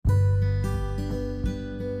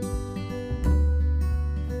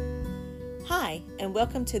Hi, and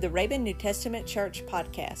welcome to the Rabun New Testament Church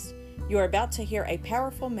podcast. You are about to hear a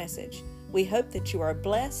powerful message. We hope that you are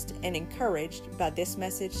blessed and encouraged by this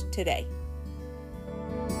message today.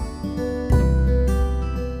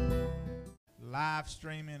 Live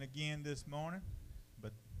streaming again this morning,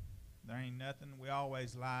 but there ain't nothing. We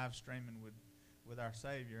always live streaming with our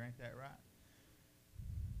Savior, ain't that right?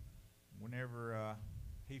 Whenever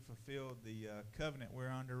He fulfilled the covenant we're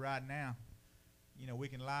under right now, you know, we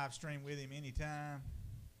can live stream with Him anytime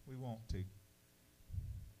we want to.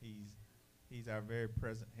 He's our very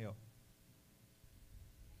present help.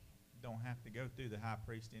 Don't have to go through the high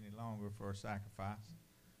priest any longer for a sacrifice.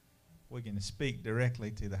 We can speak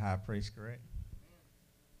directly to the high priest, correct?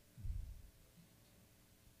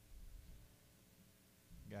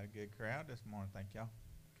 Got a good crowd this morning. Thank y'all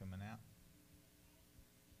for coming out.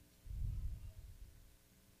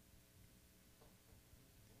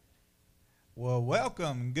 Well,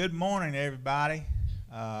 welcome. Good morning, everybody.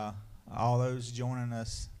 All those joining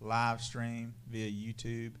us live stream via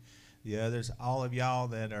YouTube, the others, all of y'all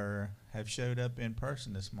that have showed up in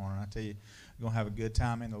person this morning. I tell you, we're going to have a good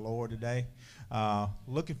time in the Lord today.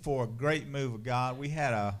 Looking for a great move of God. We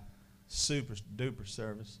had a super duper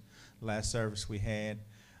service, last service we had.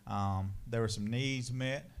 There were some needs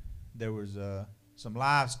met. There was some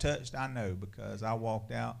lives touched, I know, because I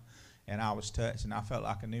walked out and I was touched and I felt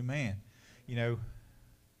like a new man. You know,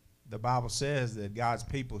 the Bible says that God's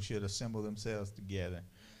people should assemble themselves together.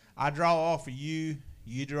 I draw off of you,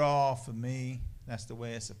 you draw off of me. That's the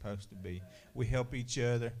way it's supposed to be. We help each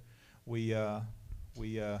other. We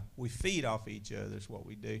feed off each other is what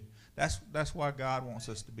we do. That's why God wants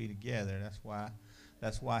us to be together.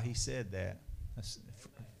 That's why He said that.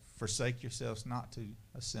 Forsake yourselves not to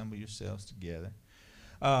assemble yourselves together.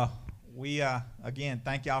 Again,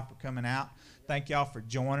 thank y'all for coming out. Thank y'all for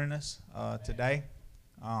joining us today.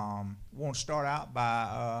 We want to start out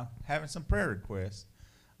by having some prayer requests.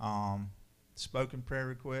 Spoken prayer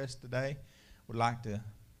requests today. Would like to,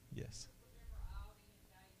 yes.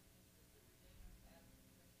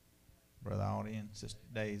 Brother Audie and Sister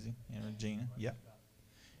Daisy and Regina. Yep.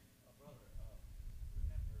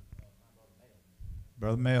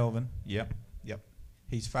 Brother Melvin. Yep.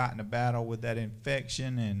 He's fighting a battle with that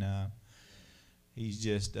infection, and he's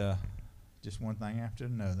just one thing after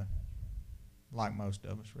another, like most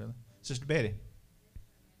of us, really. Sister Betty.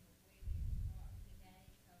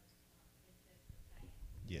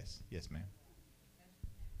 Yes, ma'am.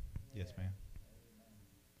 Yes, ma'am.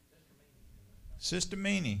 Sister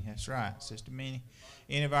Meanie, that's right, Sister Meanie.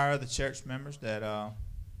 Any of our other church members that are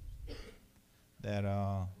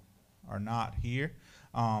not here.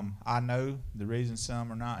 I know the reason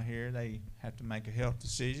some are not here, they have to make a health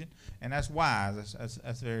decision, and that's wise.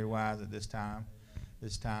 That's very wise at this time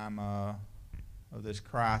of this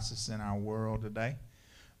crisis in our world today.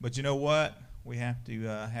 But you know what? We have to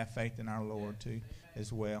have faith in our Lord too,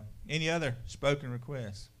 as well. Any other spoken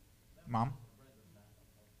requests? Mom?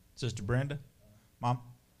 Sister Brenda? Mom?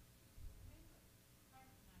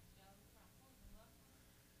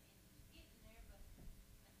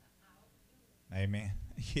 Amen.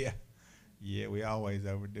 Yeah, we always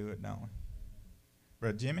overdo it, don't we?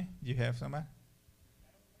 Brother Jimmy, do you have somebody?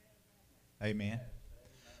 Amen.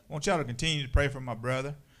 I want y'all to continue to pray for my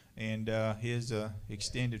brother and his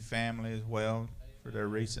extended family as well for their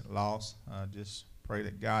recent loss. Just pray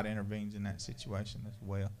that God intervenes in that situation as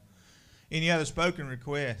well. Any other spoken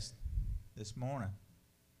requests this morning?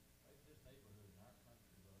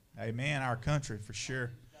 Amen. Our country, for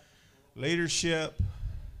sure. Leadership,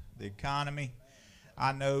 the economy.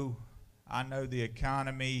 I know the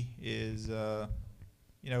economy is,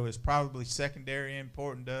 is probably secondary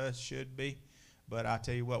important to us, should be. But I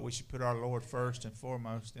tell you what, we should put our Lord first and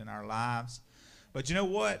foremost in our lives. But you know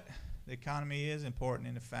what? The economy is important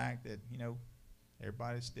in the fact that,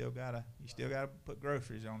 everybody's still gotta put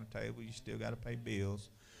groceries on the table. You still gotta pay bills.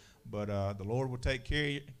 But the Lord will take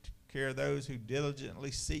care of those who diligently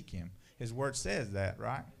seek Him. His word says that,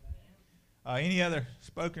 right? Any other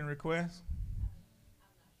spoken requests?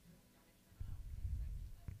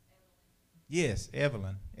 Yes,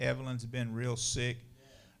 Evelyn. Evelyn's been real sick.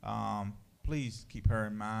 Please keep her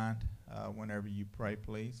in mind whenever you pray,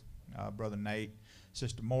 please. Brother Nate,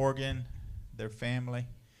 Sister Morgan, their family.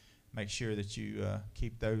 Make sure that you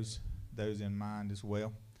keep those in mind as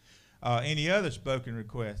well. Any other spoken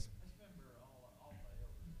requests?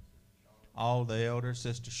 All the elders,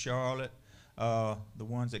 Sister Charlotte, the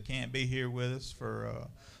ones that can't be here with us for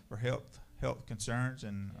health concerns,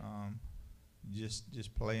 and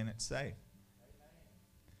just playing it safe.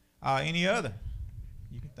 Any other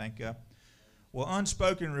you can think of? Well,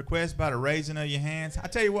 unspoken request by the raising of your hands. I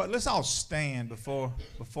tell you what, let's all stand before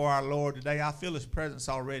our Lord today. I feel His presence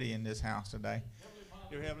already in this house today.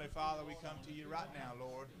 Dear Heavenly Father, we come to you right now,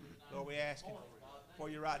 Lord. Lord, we ask for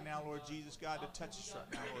you right now, Lord Jesus God, to touch us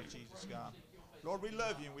right now, Lord Jesus God. Lord, we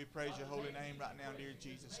love you and we praise your holy name right now, dear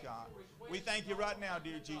Jesus God. We thank you right now,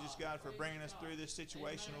 dear Jesus God, for bringing us through this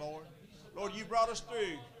situation, Lord. Lord, you brought us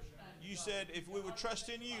through. You said if we would trust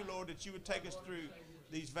in you, Lord, that you would take us through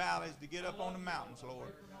these valleys to get up on the mountains, Lord.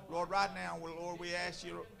 Lord, right now, Lord, we ask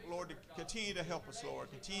you, Lord, to continue to help us,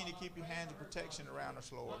 Lord. Continue to keep your hands of protection around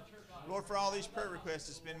us, Lord. Lord, for all these prayer requests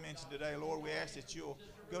that's been mentioned today, Lord, we ask that you'll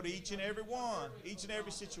go to each and every one, each and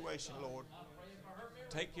every situation, Lord.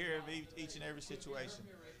 Take care of each and every situation.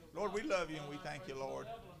 Lord, we love you and we thank you, Lord.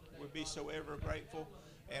 We'll be so ever grateful,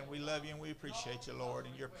 and we love you and we appreciate you, Lord.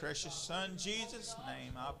 In your precious Son, Jesus'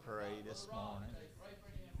 name, I pray this morning.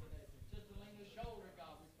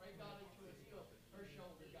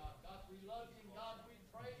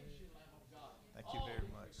 Thank you very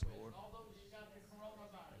much, Lord.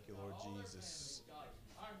 Thank you, Lord Jesus.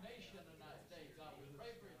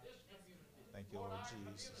 Thank you, Lord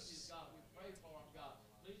Jesus.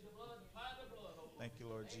 Thank you,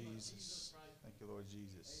 Lord Jesus. Thank you, Lord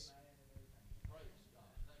Jesus.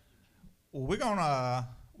 Well,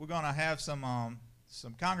 we're gonna have some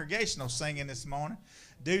congregational singing this morning,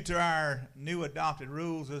 due to our new adopted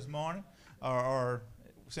rules this morning, or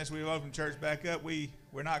since we've opened church back up, we're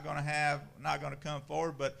not going to come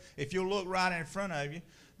forward. But if you'll look right in front of you,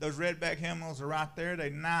 those redback hymnals are right there. They're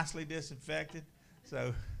nicely disinfected.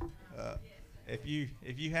 So if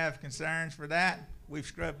you have concerns for that, we've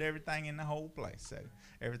scrubbed everything in the whole place, so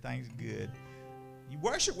everything's good. You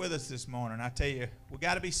worship with us this morning. I tell you, we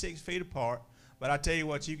got to be 6 feet apart. But I tell you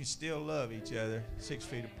what, you can still love each other 6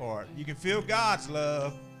 feet apart. You can feel God's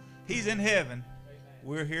love. He's in heaven.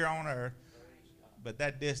 We're here on earth. But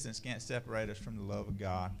that distance can't separate us from the love of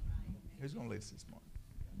God. Who's going to lead us this morning?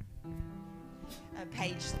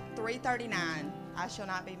 Page 339, I shall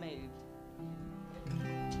not be moved.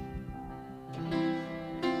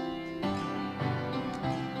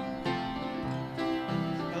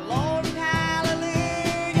 I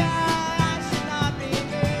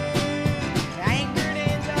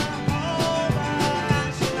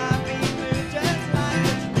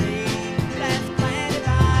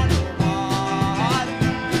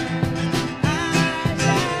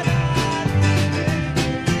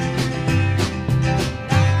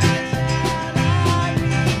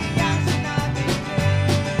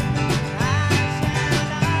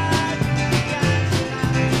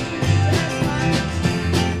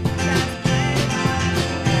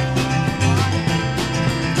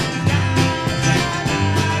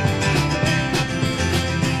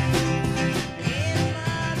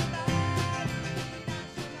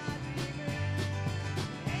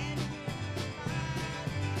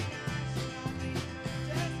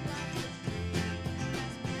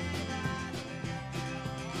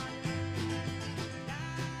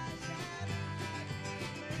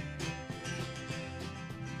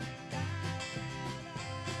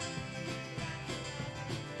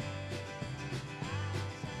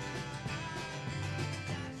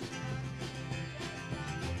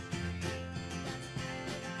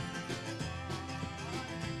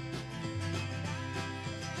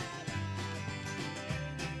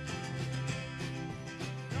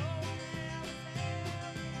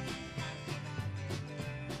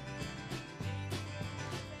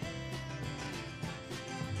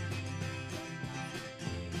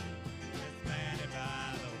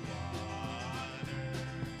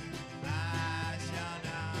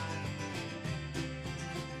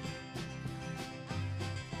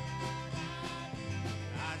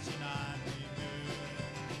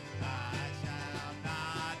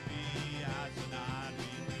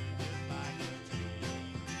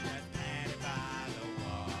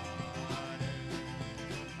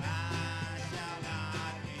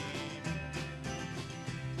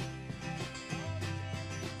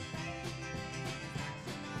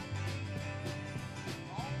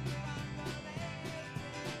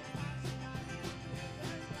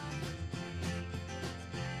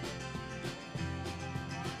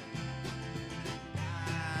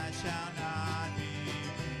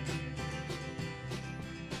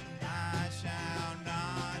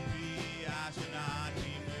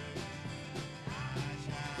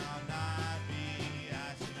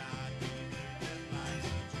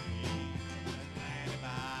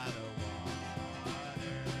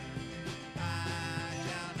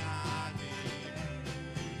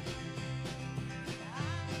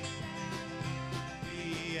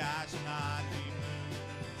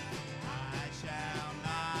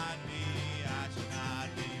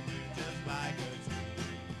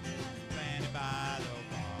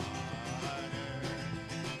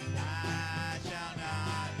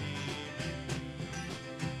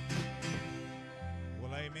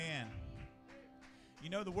You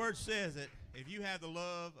know, the word says that if you have the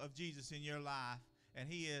love of Jesus in your life and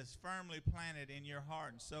he is firmly planted in your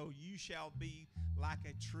heart and soul, you shall be like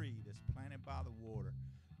a tree that's planted by the water.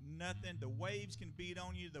 Nothing, the waves can beat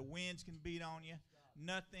on you, the winds can beat on you.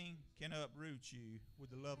 Nothing can uproot you with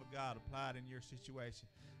the love of God applied in your situation.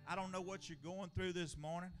 I don't know what you're going through this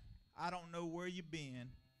morning. I don't know where you've been,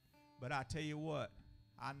 but I tell you what,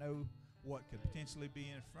 I know what could potentially be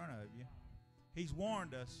in front of you. He's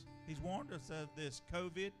warned us. He's warned us of this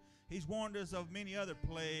COVID. He's warned us of many other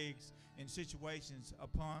plagues and situations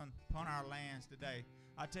upon our lands today.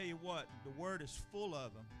 I tell you what, the word is full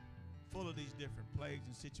of them, full of these different plagues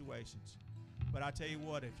and situations. But I tell you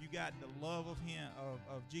what, if you got the love of him,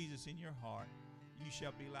 of Jesus in your heart, you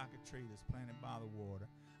shall be like a tree that's planted by the water.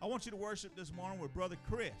 I want you to worship this morning with Brother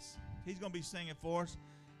Chris. He's going to be singing for us.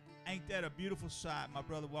 Ain't that a beautiful sight, my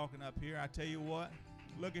brother walking up here? I tell you what,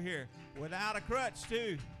 look at here. Without a crutch,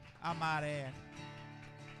 too, I might add.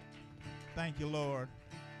 Thank you, Lord.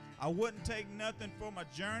 I wouldn't take nothing for my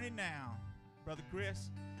journey now. Brother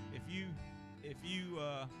Chris, if you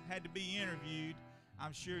had to be interviewed,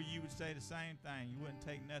 I'm sure you would say the same thing. You wouldn't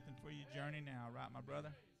take nothing for your journey now, right, my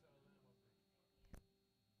brother?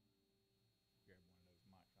 Grab one of those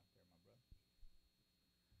mics right there, my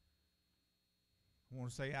brother. I want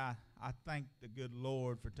to say I thank the good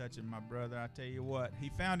Lord for touching my brother. I tell you what, he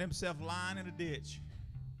found himself lying in a ditch.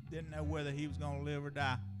 Didn't know whether he was going to live or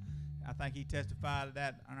die. I think he testified to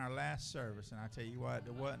that on our last service. And I tell you what,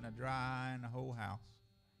 there wasn't a dry eye in the whole house.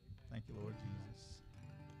 Thank you, Lord Jesus.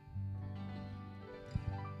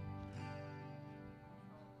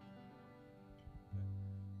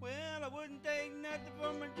 Well, I wouldn't take nothing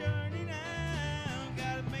for my journey now.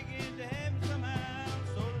 Gotta make it to heaven somehow.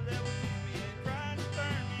 So the devil took me and tried to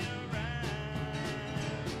turn me around.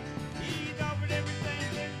 He's offered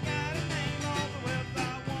everything that's got a name, all the wealth I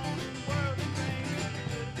want in the world and fame.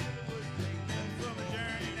 If I wouldn't take nothing for my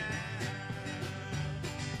journey now.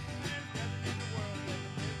 There's nothing in the world that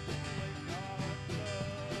can take away God's love.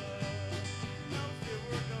 No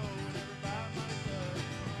silver or gold, everybody might touch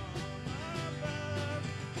from above.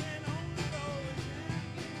 And on the road, and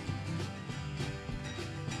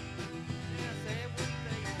I say it wouldn't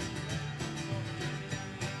take nothing for my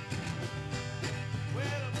journey now. Well,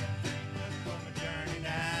 I wouldn't take nothing for my journey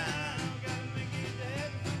now. Gotta make it to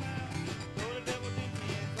heaven somehow. Though the devil did me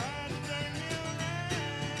and tried to turn me around.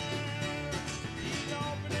 He's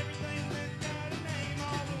offered everything that's got a name,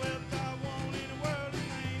 all the wealth I want in the world and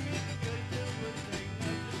fame. If he could, still wouldn't take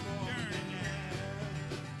nothing for my journey now.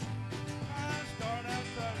 I started out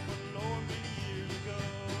fighting for the Lord many years ago.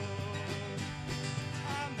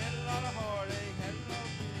 I met a lot of heartache, had a lot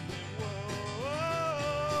of bruising,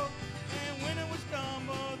 whoa. And when I was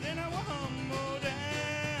stumbled, then I was humbled down.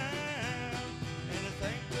 And I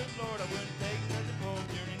thank the Lord I wouldn't take nothing for my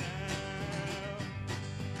journey now.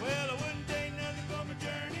 Well, I wouldn't take nothing for my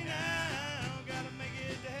journey now. Gotta make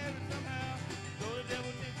it to heaven somehow. So the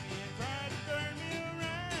devil took me and tried to turn me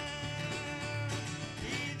around.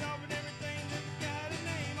 He's offered everything that's got a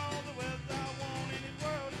name, all the wealth I want in this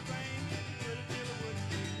world and fame. If he could, still I wouldn't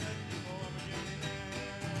take nothing for my journey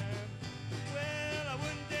now. Well, I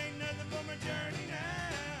wouldn't take nothing for my journey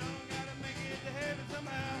now. Gotta make it to heaven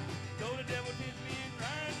somehow. Though the devil tempts me and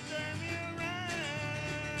tries to turn me around.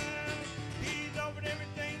 He's offered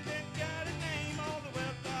everything that's got a name, all the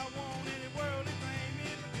wealth I want in the world and fame.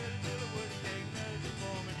 If I could, still I wouldn't take nothing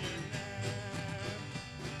for my journey now.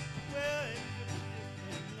 Well, if I could,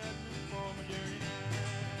 take nothing for my journey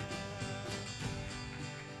now.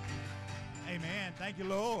 Amen. Thank you,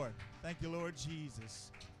 Lord. Thank you, Lord Jesus.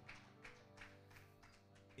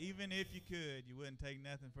 Even if you could, you wouldn't take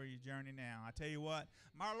nothing for your journey now. I tell you what,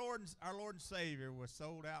 our Lord and Savior was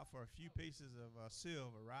sold out for a few pieces of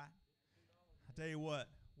silver, right? I tell you what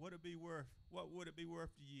would it be worth? What would it be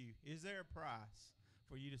worth to you? Is there a price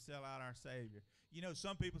for you to sell out our Savior? You know,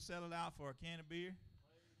 some people sell it out for a can of beer.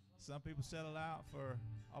 Some people sell it out for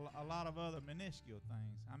a lot of other minuscule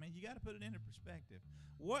things. I mean, you got to put it into perspective.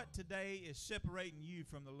 What today is separating you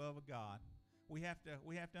from the love of God? We have to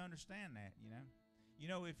understand that. You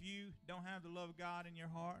know, if you don't have the love of God in your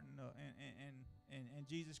heart and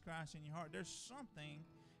Jesus Christ in your heart, there's something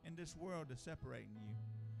in this world that's separating you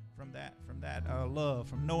from that love,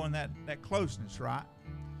 from knowing that closeness, right?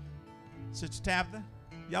 Sister Tabitha,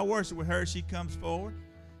 y'all worship with her. She comes forward.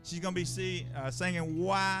 She's going to be singing,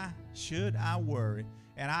 Why Should I Worry?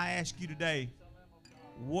 And I ask you today,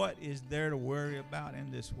 what is there to worry about in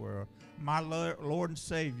this world? My Lord and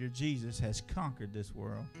Savior, Jesus, has conquered this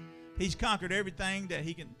world. He's conquered everything that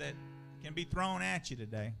can be thrown at you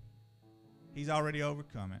today. He's already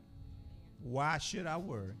overcome it. Why should I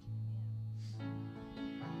worry?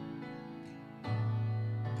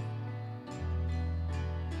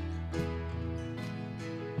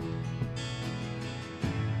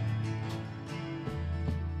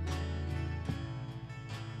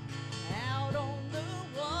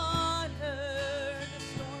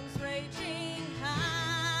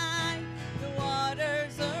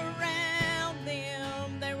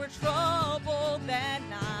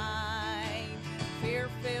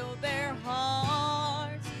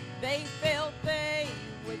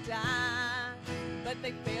 but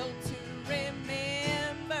they failed to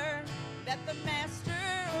remember that the Master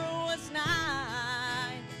was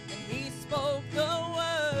nigh. And he spoke the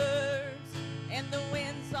words, and the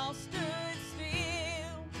winds all stood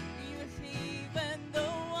still. Even the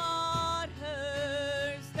waters,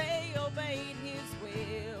 they obeyed his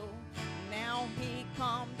will. Now he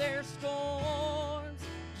calmed their storms,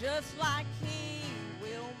 just like he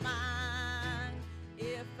will mine.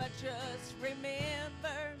 If I just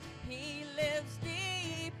remember, he lives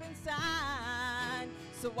deep inside.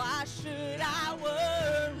 So why should I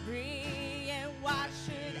worry, and why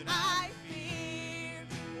should I fear,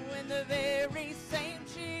 when the very same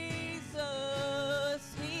Jesus,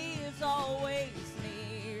 he is always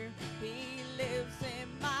near. He lives in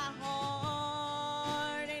my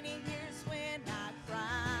heart, and he hears when I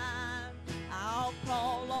cry. I'll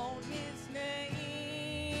call on his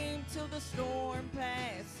name till the storm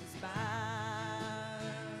passes by.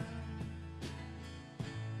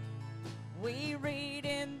 We read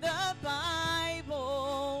in the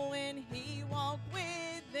Bible when he walked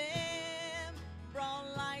with them, brought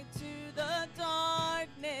light to the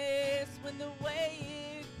darkness when the way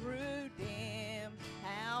it grew dim.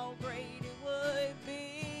 How great it would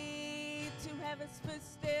be to have his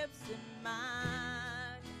footsteps in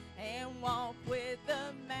mine and walk with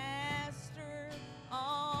the Master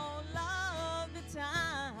all of the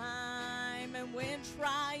time. And when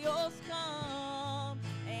trials come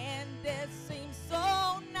and death seems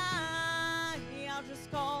so nigh, I'll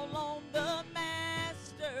just call on the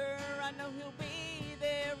Master. I know he'll be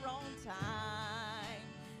there on time.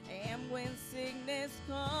 And when sickness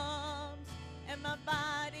comes and my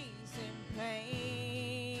body's in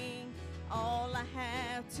pain, all I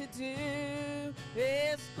have to do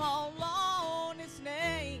is call on his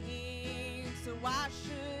name. So why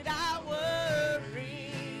should I worry?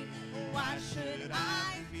 Why should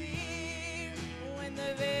I fear, when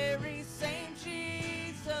the very same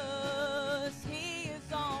Jesus, he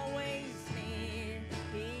is always near.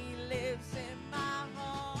 He lives in my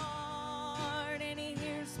heart, and he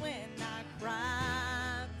hears when I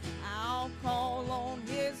cry. I'll call on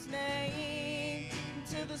his name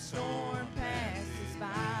till the storm passes by.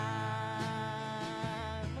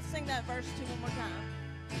 Let's sing that verse 2 one more time.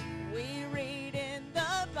 We read in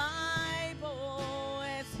the Bible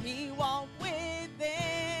as he walked with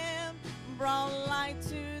them, brought light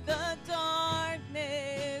to the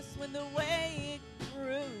darkness when the way it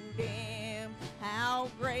grew dim. How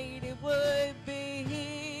great it would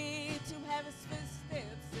be to have his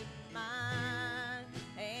footsteps in mine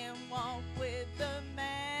and walk with the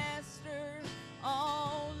Master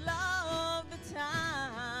all of the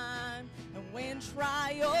time. And when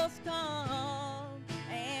trials come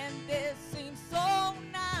and death seems so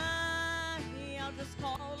nigh, I'll just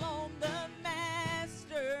call on the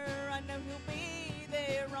Master. I know he'll be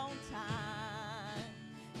there on time.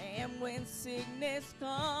 And when sickness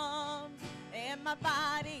comes and my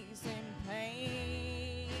body's in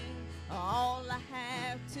pain, all I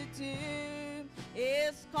have to do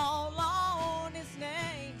is call on his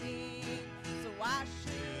name. So why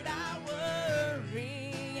should I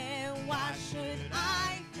worry, and why should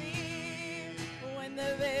I fear, when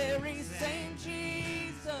the very same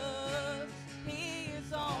Jesus, he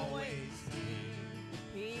is always near.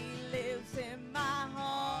 He lives in my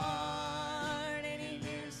heart, and he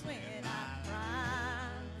hears when I cry.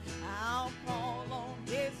 I'll call on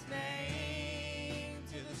his name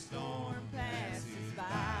till the storm passes by.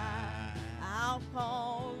 I'll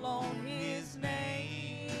call on his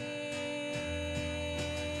name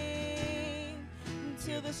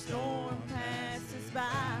till the storm passes by.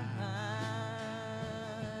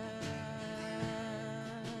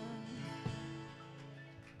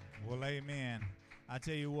 Well, amen. I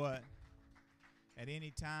tell you what, at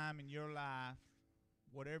any time in your life,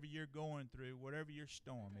 whatever you're going through, whatever your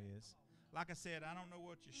storm is, like I said, I don't know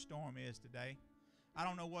what your storm is today. I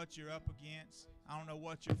don't know what you're up against. I don't know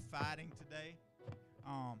what you're fighting today.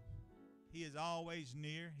 He is always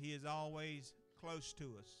near. He is always close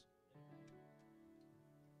to us.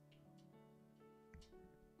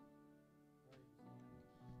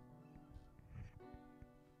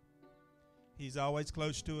 He's always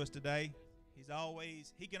close to us today. He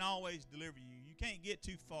can always deliver you. You can't get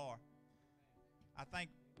too far. I think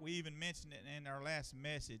we even mentioned it in our last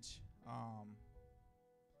message.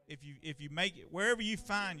 If you make it, wherever you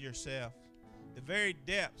find yourself, the very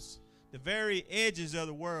depths, the very edges of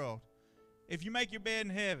the world, if you make your bed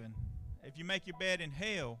in heaven, if you make your bed in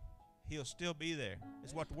hell, he'll still be there.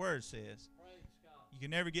 It's what the word says. You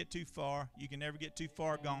can never get too far. You can never get too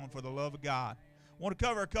far gone for the love of God. I want to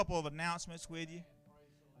cover a couple of announcements with you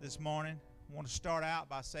this morning. I want to start out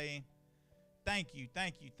by saying thank you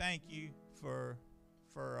for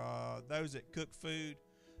those that cook food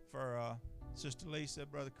for Sister Lisa,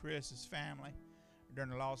 Brother Chris's family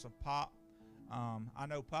during the loss of Pop. I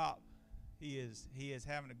know Pop, he is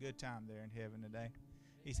having a good time there in heaven today.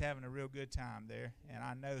 He's having a real good time there, and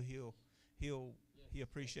I know he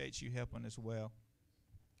appreciates you helping as well.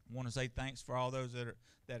 I want to say thanks for all those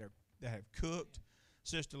that have cooked.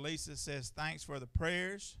 Sister Lisa says thanks for the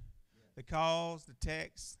prayers, the calls, the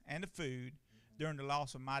texts, and the food during the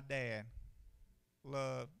loss of my dad.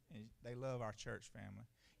 They love our church family.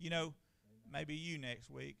 You know, maybe you next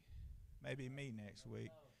week, maybe me next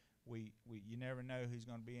week. You never know who's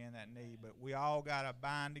going to be in that need, but we all got to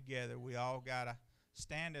bind together. We all got to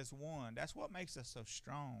stand as one. That's what makes us so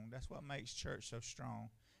strong. That's what makes church so strong,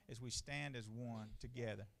 is we stand as one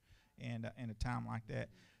together in a time like that.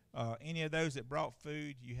 Any of those that brought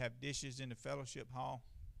food, you have dishes in the fellowship hall.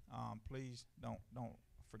 Please don't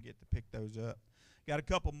forget to pick those up. Got a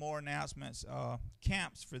couple more announcements.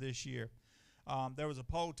 Camps for this year. There was a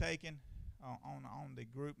poll taken on the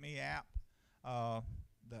GroupMe app.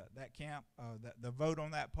 That camp, the vote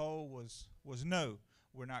on that poll was no.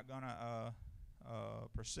 We're not going to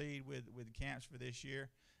proceed with the camps for this year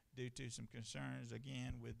due to some concerns,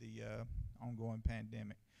 again, with the ongoing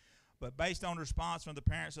pandemic. But based on the response from the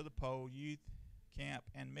parents of the poll, youth camp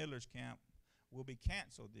and Miller's camp will be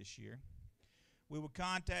canceled this year. We will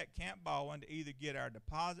contact Camp Baldwin to either get our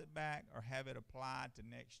deposit back or have it applied to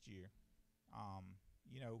next year.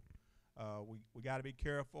 We got to be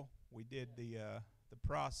careful. We did the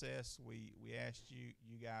process. We asked you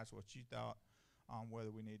guys what you thought on whether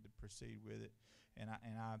we need to proceed with it, and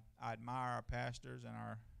I admire our pastors and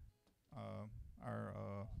our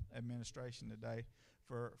administration today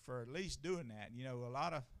for at least doing that. You know, a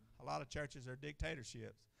lot of churches are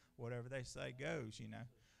dictatorships. Whatever they say goes. You know,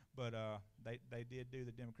 but they did do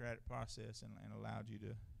the democratic process and allowed you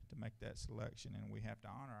to make that selection, and we have to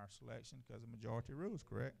honor our selection because the majority rules,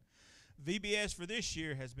 correct? VBS for this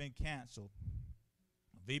year has been canceled.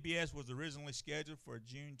 VBS was originally scheduled for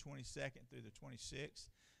June 22nd through the 26th.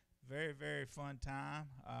 Very, very fun time.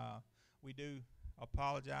 We do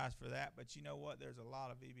apologize for that, but you know what? There's a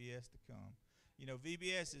lot of VBS to come. You know,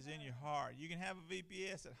 VBS is in your heart. You can have a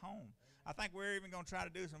VBS at home. I think we're even going to try to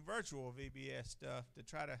do some virtual VBS stuff to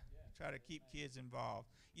try to keep kids involved.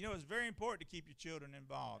 You know, it's very important to keep your children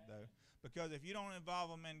involved, though, because if you don't involve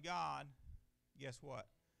them in God, guess what?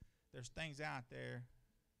 There's things out there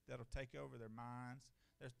that'll take over their minds.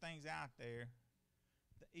 There's things out there,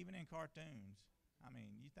 that even in cartoons. I mean,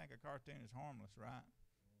 you think a cartoon is harmless, right?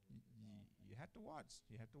 You have to watch.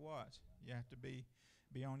 You have to watch. You have to be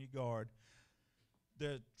on your guard.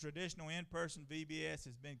 The traditional in-person VBS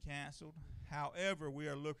has been canceled. However, we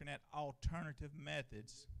are looking at alternative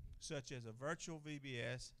methods, such as a virtual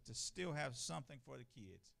VBS, to still have something for the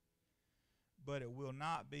kids. But it will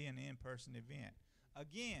not be an in-person event.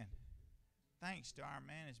 Again, thanks to our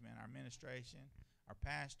management, our administration, our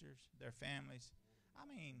pastors, their families. I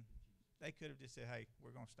mean, they could have just said, hey,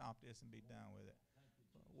 we're going to stop this and be done with it.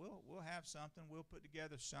 We'll have something. We'll put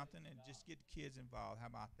together something and just get the kids involved. How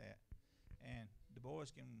about that? And the boys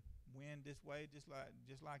can win this way just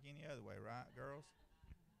like any other way, right, girls?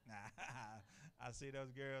 Nah, I see those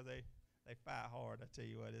girls, they fight hard. I tell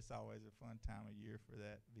you what, it's always a fun time of year for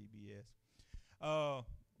that VBS.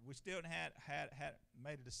 We still had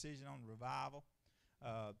made a decision on revival.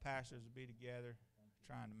 Pastors would be together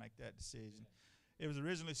trying to make that decision. It was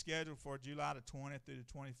originally scheduled for July the 20th through the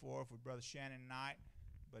 24th with Brother Shannon Knight,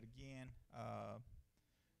 but again,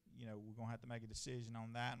 we're going to have to make a decision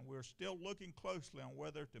on that, and we're still looking closely on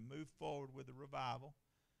whether to move forward with the revival,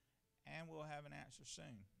 and we'll have an answer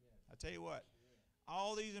soon. I tell you what,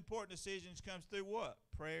 all these important decisions comes through what?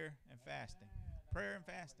 Prayer and fasting. Prayer and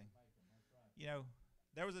fasting. You know,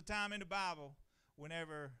 there was a time in the Bible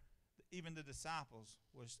whenever even the disciples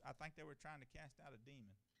I think they were trying to cast out a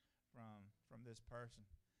demon from this person.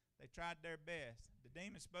 They tried their best. The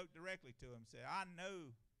demon spoke directly to him, said, I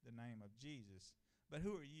know the name of Jesus, but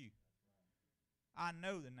who are you? I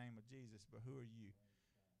know the name of Jesus, but who are you?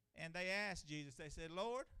 And they asked Jesus, they said,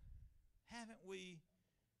 Lord, haven't we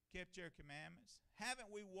kept your commandments?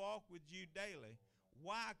 Haven't we walked with you daily?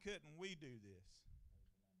 Why couldn't we do this?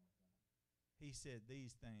 He said,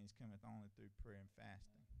 these things cometh only through prayer and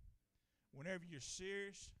fasting. Whenever you're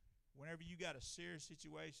serious, whenever you got a serious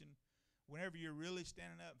situation, whenever you're really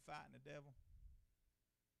standing up and fighting the devil,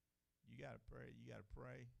 you got to pray, you got to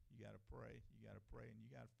pray, you got to pray, you got to pray, and you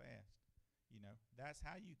got to fast. You know, that's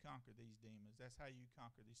how you conquer these demons. That's how you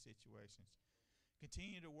conquer these situations.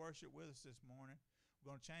 Continue to worship with us this morning.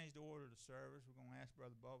 We're going to change the order of the service. We're going to ask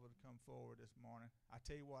Brother Bubba to come forward this morning. I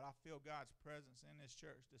tell you what, I feel God's presence in this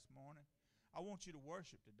church this morning. I want you to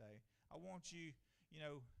worship today. I want you,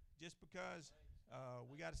 just because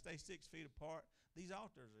we got to stay 6 feet apart, these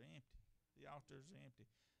altars are empty. The altars are empty.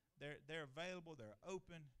 They're available. They're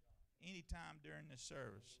open anytime during this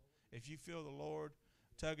service. If you feel the Lord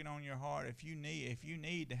tugging on your heart, if you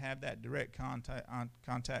need to have that direct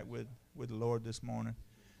contact with the Lord this morning,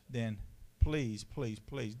 then please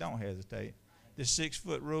don't hesitate. This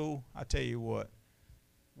 6-foot rule, I tell you what,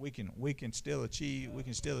 we can still achieve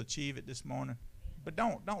it this morning. But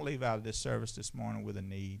don't leave out of this service this morning with a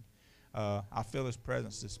need. I feel His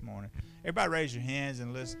presence this morning. Everybody raise your hands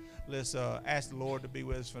and let's ask the Lord to be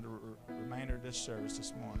with us for the remainder of this service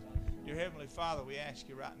this morning. Dear Heavenly Father, we ask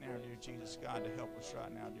you right now, dear Jesus God, to help us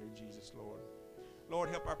right now, dear Jesus, Lord. Lord,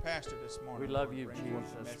 help our pastor this morning. We love you,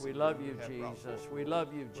 Jesus. We love you, Jesus. We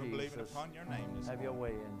love you, Jesus. We're believing upon your name this morning. Have your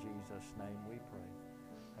way in Jesus' name, we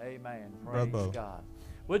pray. Amen. Praise God.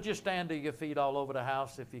 Would you stand to your feet all over the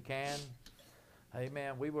house if you can?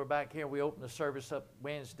 Amen. We were back here. We opened the service up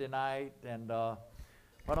Wednesday night, and why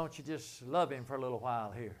don't you just love Him for a little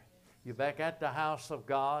while here? You're back at the house of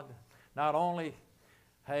God. Not only,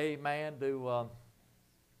 amen, do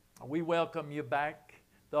we welcome you back,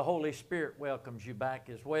 the Holy Spirit welcomes you back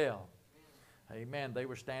as well. Amen. They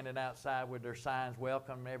were standing outside with their signs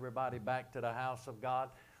welcoming everybody back to the house of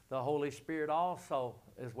God. The Holy Spirit also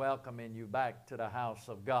is welcoming you back to the house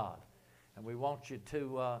of God. And we want you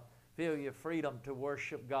to feel your freedom to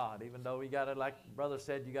worship God. Even though you got to, like Brother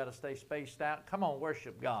said, you got to stay spaced out. Come on,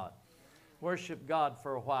 worship God. Worship God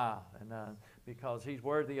for a while, and because He's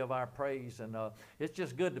worthy of our praise. And it's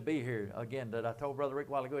just good to be here. Again, that I told Brother Rick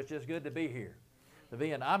a while ago, it's just good to be here.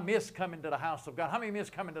 I miss coming to the house of God. How many miss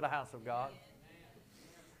coming to the house of God?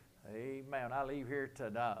 Amen. I leave here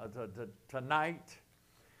tonight.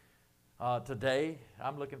 Today,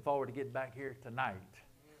 I'm looking forward to getting back here tonight.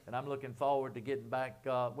 And I'm looking forward to getting back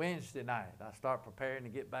Wednesday night. I start preparing to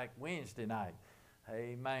get back Wednesday night.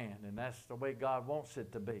 Amen. And that's the way God wants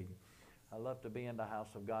it to be. I love to be in the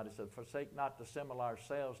house of God. He said, forsake not to assemble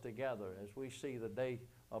ourselves together as we see the day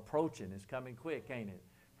approaching. It's coming quick, ain't it?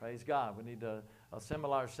 Praise God. We need to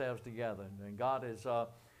assemble ourselves together. And God has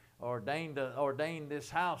ordained this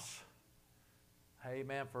house,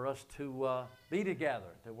 amen, for us to be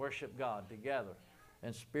together, to worship God together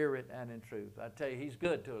in spirit and in truth. I tell you, He's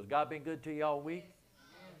good to us. God been good to you all week?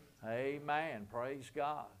 Amen. Praise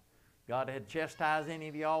God. God had chastised any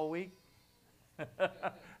of you all week?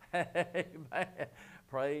 Amen.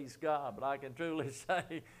 Praise God. But I can truly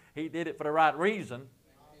say He did it for the right reason.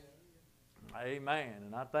 Amen.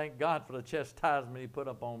 And I thank God for the chastisement He put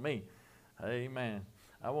up on me. Amen.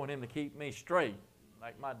 I want Him to keep me straight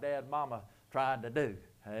like my dad and mama tried to do.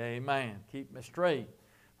 Amen. Keep me straight.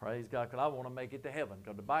 Praise God, because I want to make it to heaven.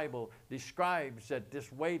 Because the Bible describes that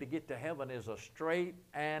this way to get to heaven is a straight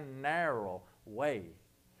and narrow way.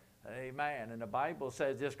 Amen. And the Bible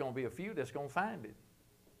says there's going to be a few that's going to find it.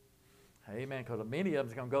 Amen. Because many of them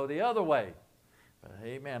is going to go the other way. But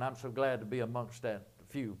amen. I'm so glad to be amongst that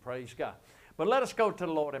few. Praise God. But let us go to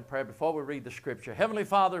the Lord in prayer before we read the Scripture. Heavenly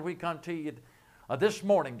Father, we come to you this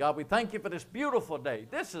morning, God. We thank you for this beautiful day.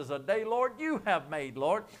 This is a day, Lord, you have made,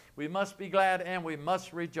 Lord. We must be glad and we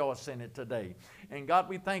must rejoice in it today. And God,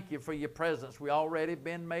 we thank you for your presence. We already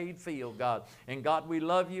been made feel, God. And God, we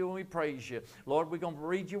love you and we praise you. Lord, we're going to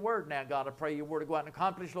read your word now, God. I pray your word to go out and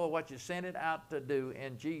accomplish, Lord, what you sent it out to do.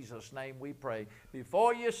 In Jesus' name we pray.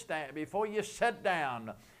 Before you sit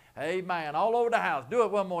down, amen, all over the house, do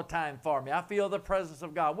it one more time for me. I feel the presence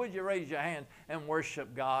of God. Would you raise your hand and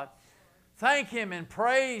worship God? Thank Him and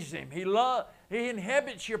praise Him. He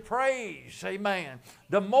inhabits your praise. Amen.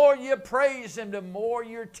 The more you praise Him, the more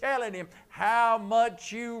you're telling Him how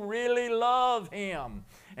much you really love Him.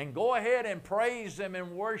 And go ahead and praise Him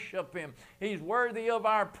and worship Him. He's worthy of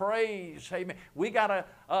our praise. Amen. We got an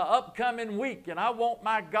upcoming week, and I want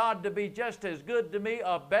my God to be just as good to me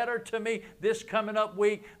or better to me this coming up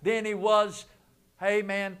week than He was,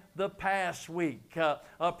 amen, the past week.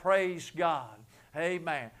 Praise God.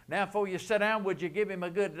 Amen. Now, before you sit down, would you give Him a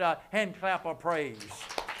good hand clap of praise?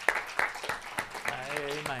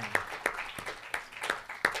 Amen.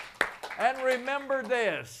 And remember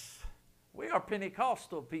this. We are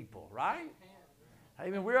Pentecostal people, right?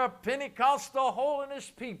 Amen. We are Pentecostal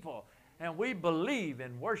holiness people. And we believe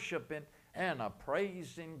in worshiping and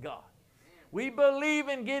praising God. We believe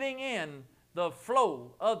in getting in the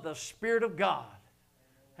flow of the Spirit of God.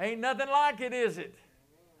 Ain't nothing like it, is it?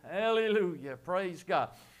 Hallelujah. Praise God.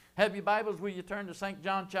 Have your Bibles? Will you turn to St.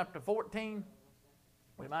 John chapter 14?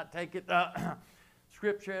 We might take it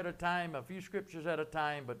scripture at a time, a few scriptures at a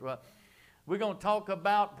time, but we're going to talk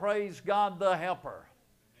about, praise God, the helper.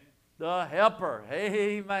 The helper.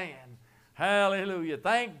 Amen. Hallelujah.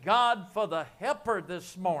 Thank God for the helper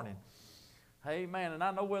this morning. Amen. And I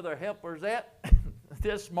know where the helper's at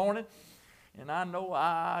this morning. And I know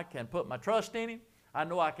I can put my trust in Him. I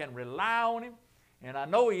know I can rely on Him. And I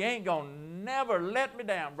know He ain't going to never let me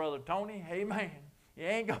down, Brother Tony. Amen. He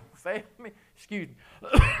ain't going to fail me. Excuse me.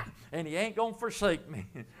 And He ain't going to forsake me.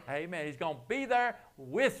 Amen. He's going to be there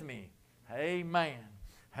with me. Amen.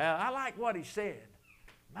 I like what He said.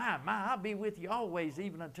 My, I'll be with you always,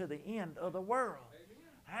 even unto the end of the world.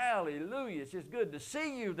 Amen. Hallelujah. It's just good to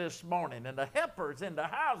see you this morning. And the helper's in the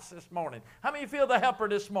house this morning. How many feel the helper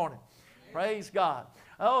this morning? Amen. Praise God.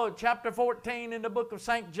 Oh, chapter 14 in the book of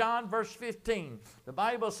St. John, verse 15. The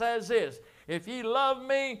Bible says this, if ye love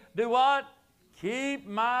me, do what? Keep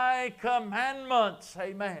my commandments.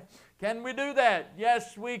 Amen. Can we do that?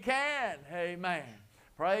 Yes, we can. Amen.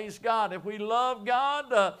 Praise God. If we love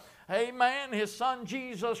God, amen, His Son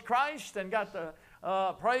Jesus Christ, and got the,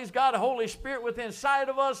 praise God, the Holy Spirit within inside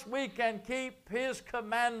of us, we can keep His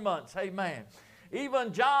commandments. Amen.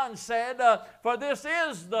 Even John said, for this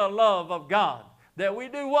is the love of God, that we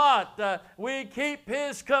do what? We keep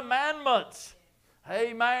His commandments.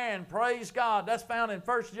 Amen. Praise God. That's found in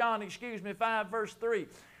 1 John, 5, verse 3.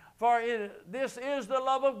 For this is the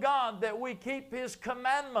love of God, that we keep His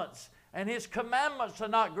commandments, and His commandments are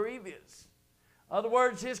not grievous. In other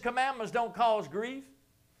words, His commandments don't cause grief.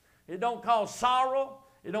 It don't cause sorrow.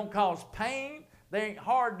 It don't cause pain. They ain't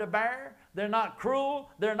hard to bear. They're not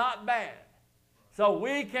cruel. They're not bad. So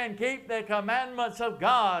we can keep the commandments of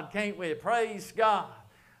God, can't we? Praise God.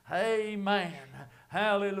 Amen.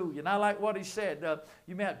 Hallelujah. And I like what He said.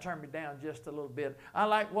 You may have to turn me down just a little bit. I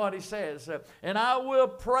like what He says. And I will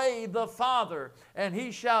pray the Father, and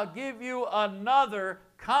He shall give you another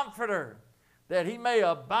Comforter, that He may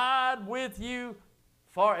abide with you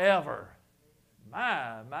forever.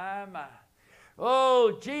 My.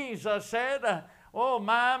 Oh, Jesus said, oh,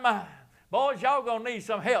 my. Boys, y'all going to need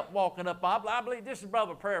some help walking up. I believe, this is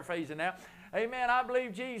brother paraphrasing now. Amen. I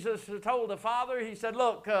believe Jesus told the Father, He said,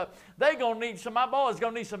 look, they going to need some, my boys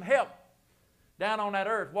going to need some help down on that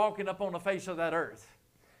earth, walking up on the face of that earth.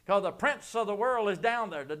 Because the prince of the world is down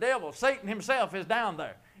there. The devil, Satan himself, is down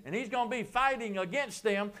there. And he's going to be fighting against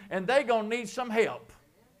them, and they're going to need some help.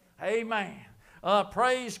 Amen.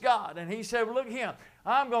 Praise God. And He said, well, look here,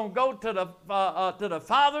 I'm going to go to the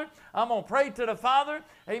Father. I'm going to pray to the Father.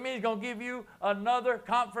 Amen. He's going to give you another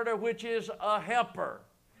Comforter, which is a helper.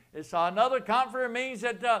 It's another Comforter means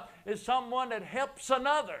that it's someone that helps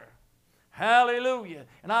another. Hallelujah.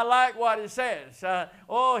 And I like what it says.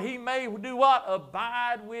 He may do what?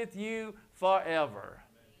 Abide with you forever.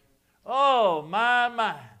 Oh,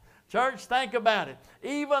 my. Church, think about it.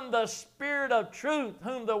 Even the Spirit of truth,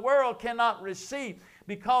 whom the world cannot receive,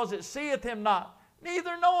 because it seeth Him not,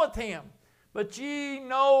 neither knoweth Him. But ye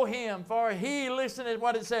know Him, for He, listen to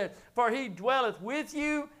what it said, for He dwelleth with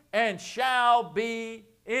you and shall be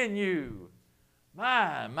in you.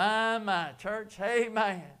 My, church,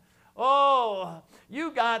 amen. Oh,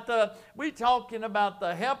 you got we talking about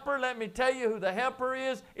the helper. Let me tell you who the helper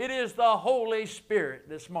is. It is the Holy Spirit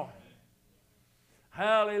this morning.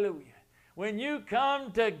 Hallelujah. When you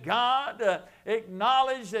come to God,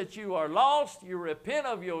 acknowledge that you are lost, you repent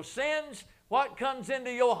of your sins, what comes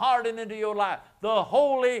into your heart and into your life? The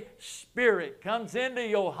Holy Spirit comes into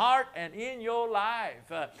your heart and in your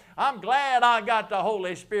life. I'm glad I got the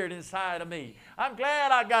Holy Spirit inside of me. I'm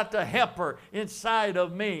glad I got the helper inside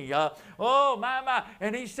of me. Oh, my.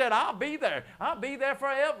 And He said, I'll be there. I'll be there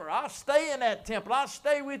forever. I'll stay in that temple. I'll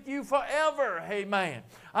stay with you forever. Amen.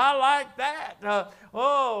 I like that.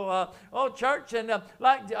 Church, and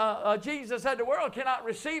like Jesus said, the world cannot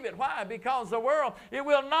receive it. Why? Because the world, it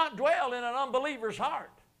will not dwell in an unbeliever's heart.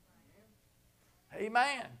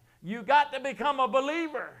 Amen. You got to become a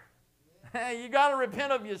believer. You got to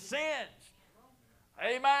repent of your sins.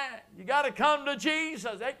 Amen. You got to come to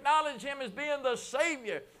Jesus. Acknowledge Him as being the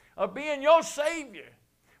Savior, or being your Savior.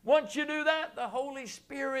 Once you do that, the Holy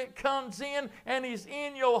Spirit comes in and He's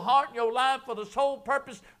in your heart and your life for the sole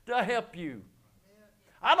purpose to help you.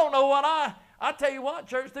 I don't know what I tell you what,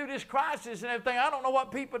 church, through this crisis and everything, I don't know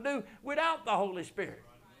what people do without the Holy Spirit.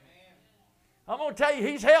 I'm going to tell you,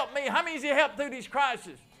 He's helped me. How many has He helped through these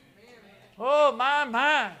crises? Oh,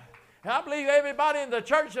 my. I believe everybody in the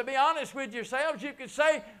church, to be honest with yourselves, you could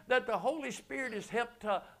say that the Holy Spirit has helped,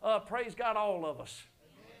 praise God, all of us.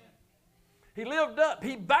 He lived up.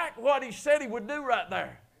 He backed what He said He would do right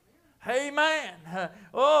there. Amen.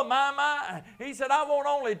 Oh, my. He said, I won't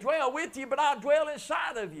only dwell with you, but I'll dwell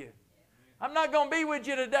inside of you. I'm not going to be with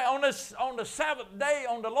you today on the seventh day,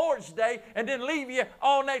 on the Lord's day, and then leave you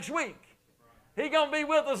all next week. He's going to be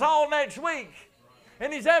with us all next week.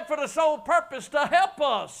 And He's there for the sole purpose to help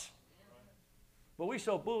us. But we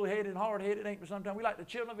so bullheaded and hard-headed, ain't we? Sometimes we like the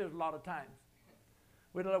children of Israel a lot of times.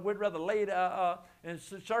 We'd rather lay down, in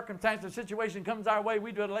circumstance, the situation comes our way,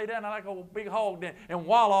 we'd rather lay down like a big hog and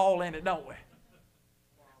wallow all in it, don't we?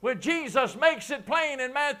 Well, Jesus makes it plain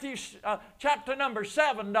in Matthew chapter number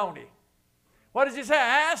 7, don't He? What does He say?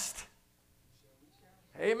 Ask.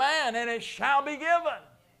 Amen. And it shall be given.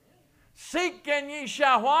 Seek and ye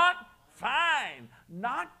shall what? Find.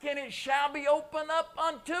 Knock and it shall be opened up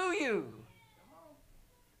unto you.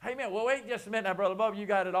 Amen. Well, wait just a minute now, Brother Bob. You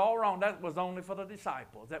got it all wrong. That was only for the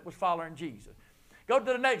disciples. That was following Jesus. Go to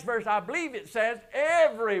the next verse. I believe it says,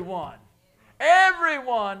 everyone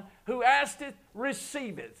who asketh,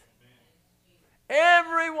 receiveth.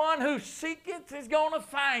 Everyone who seeketh is going to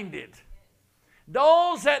find it.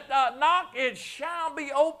 Those that knock, it shall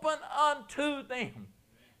be opened unto them.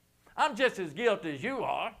 I'm just as guilty as you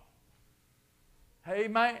are.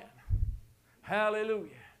 Amen. Hallelujah.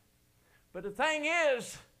 But the thing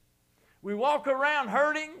is, we walk around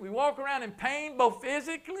hurting. We walk around in pain, both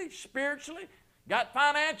physically, spiritually. Got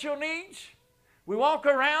financial needs. We walk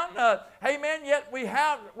around, amen, yet we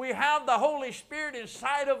have the Holy Spirit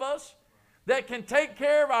inside of us that can take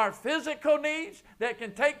care of our physical needs, that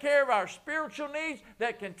can take care of our spiritual needs,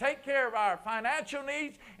 that can take care of our financial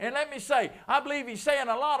needs. And let me say, I believe He's saying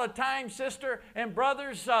a lot of times, sister and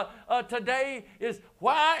brothers, today is,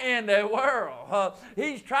 why in the world?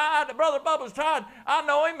 He's tried, Brother Bubba's tried, I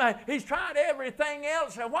know him, he's tried everything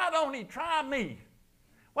else, and why don't He try me?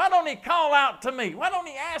 Why don't He call out to me? Why don't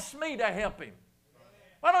He ask me to help him?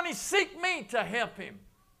 Why don't He seek me to help him?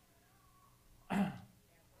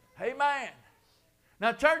 Amen.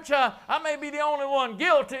 Now, church, I may be the only one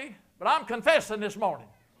guilty, but I'm confessing this morning.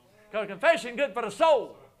 Because confession is good for the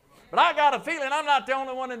soul. But I got a feeling I'm not the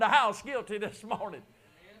only one in the house guilty this morning.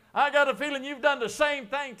 I got a feeling you've done the same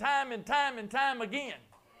thing time and time and time again.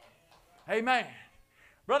 Amen.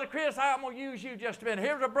 Brother Chris, I'm going to use you just a minute.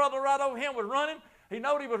 Here's a brother right over here was running. He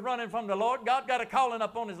knowed he was running from the Lord. God got a calling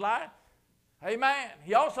up on his life. Amen.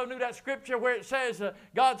 He also knew that scripture where it says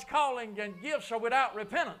God's calling and gifts are without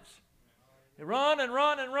repentance. He run and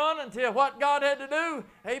run and run until what God had to do,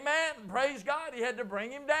 amen, praise God, He had to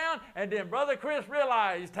bring him down. And then Brother Chris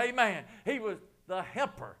realized, amen, he was the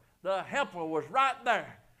helper. The helper was right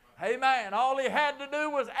there. Amen. All he had to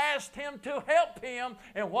do was ask Him to help him.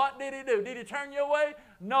 And what did He do? Did He turn you away?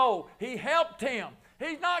 No, He helped him.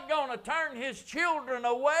 He's not going to turn His children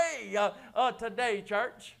away today,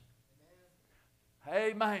 church.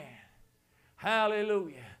 Amen.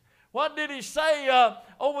 Hallelujah. What did He say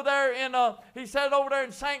over there in, He said over there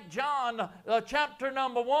in St. John chapter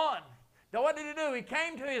number 1. Now what did He do? He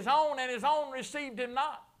came to His own and His own received Him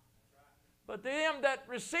not. But to them that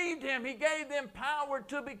received Him, He gave them power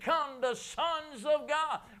to become the sons of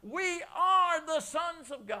God. We are the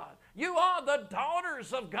sons of God. You are the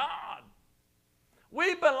daughters of God.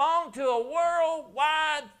 We belong to a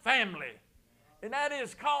worldwide family. And that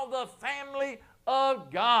is called the family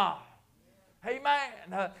of God.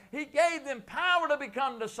 Amen. He gave them power to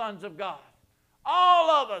become the sons of God. All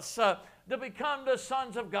of us to become the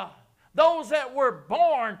sons of God. Those that were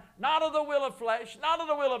born not of the will of flesh, not of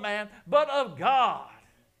the will of man, but of God.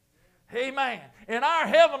 Amen. And our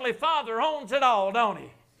Heavenly Father owns it all, don't He?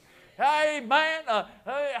 Amen.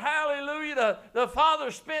 Hallelujah. The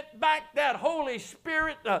Father spent back that Holy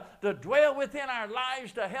Spirit to dwell within our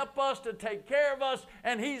lives, to help us, to take care of us,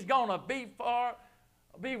 and He's going to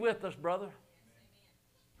be with us, brother.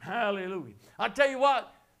 Hallelujah. I tell you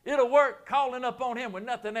what, it'll work calling up on Him when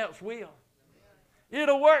nothing else will.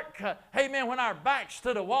 It'll work, amen, when our back's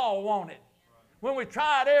to the wall, won't it? When we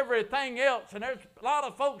tried everything else, and there's a lot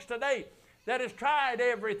of folks today that has tried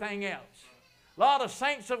everything else. A lot of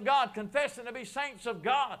saints of God confessing to be saints of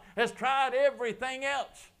God has tried everything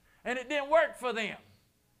else, and it didn't work for them.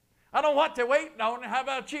 I don't know what they're waiting on. How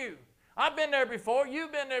about you? I've been there before.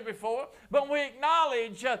 You've been there before. But we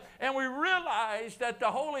acknowledge and we realize that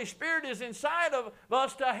the Holy Spirit is inside of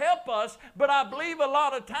us to help us. But I believe a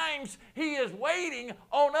lot of times He is waiting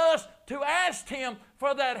on us to ask Him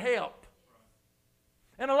for that help.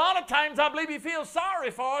 And a lot of times I believe He feels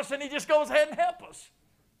sorry for us and He just goes ahead and helps us.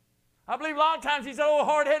 I believe a lot of times He said, oh,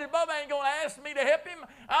 hard-headed Bubba ain't going to ask me to help him.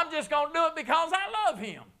 I'm just going to do it because I love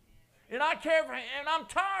him. And I care for him. And I'm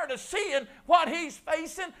tired of seeing what he's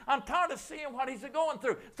facing. I'm tired of seeing what he's going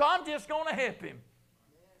through. So I'm just going to help him.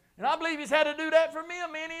 And I believe He's had to do that for me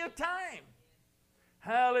many a time.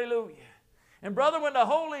 Hallelujah. And brother, when the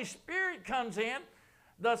Holy Spirit comes in,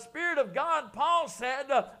 the Spirit of God, Paul said,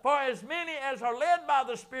 for as many as are led by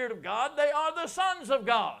the Spirit of God, they are the sons of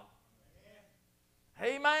God.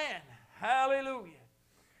 Amen. Hallelujah.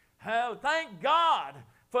 Thank God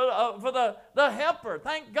for the helper.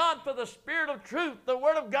 Thank God for the Spirit of truth, the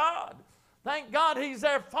Word of God. Thank God He's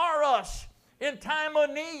there for us in time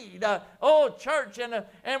of need. Church,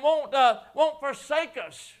 and won't forsake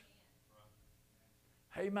us.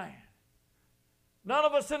 Amen. None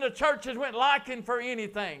of us in the churches went lacking for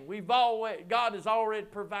anything. God has already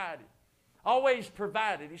provided. Always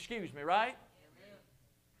provided, excuse me, right?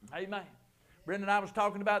 Amen. Brenda and I was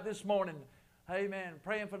talking about this morning, amen,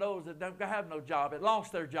 praying for those that don't have no job, that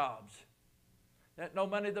lost their jobs. That no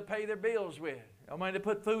money to pay their bills with. No money to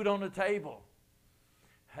put food on the table.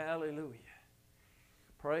 Hallelujah.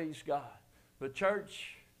 Praise God. But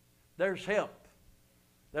church, there's help.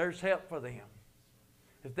 There's help for them.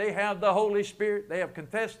 If they have the Holy Spirit, they have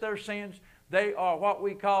confessed their sins, they are what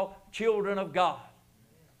we call children of God.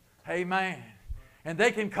 Amen. And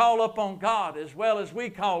they can call upon God as well as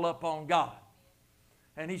we call upon God.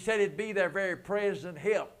 And He said it'd be their very present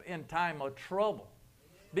help in time of trouble.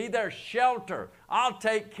 Be their shelter. I'll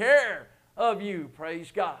take care of you,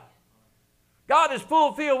 praise God. God has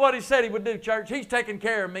fulfilled what He said He would do, church. He's taken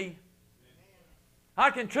care of me. I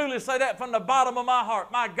can truly say that from the bottom of my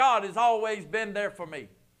heart. My God has always been there for me.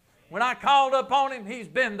 When I called upon Him, He's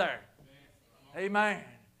been there. Amen.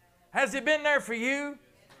 Has He been there for you?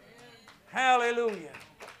 Hallelujah.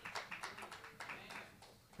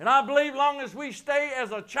 And I believe long as we stay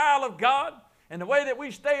as a child of God, and the way that we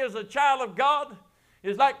stay as a child of God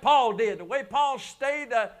is like Paul did. The way Paul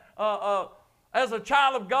stayed as a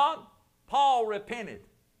child of God, Paul repented.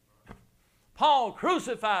 Paul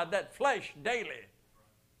crucified that flesh daily.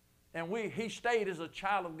 And he stayed as a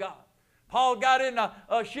child of God. Paul got in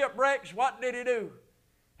shipwrecks. What did he do?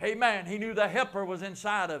 Amen. He knew the helper was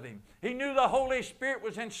inside of him. He knew the Holy Spirit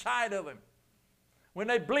was inside of him. When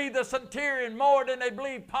they believed the centurion more than they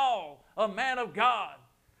believed Paul, a man of God,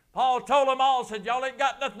 Paul told them all, said, y'all ain't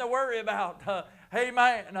got nothing to worry about.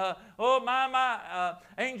 Amen.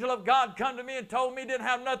 Angel of God come to me and told me didn't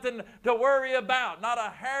have nothing to worry about. Not a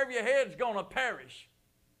hair of your head's going to perish.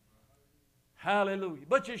 Hallelujah.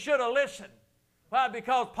 But you should have listened. Why?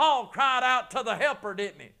 Because Paul cried out to the helper,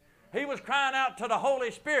 didn't he? He was crying out to the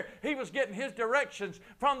Holy Spirit. He was getting his directions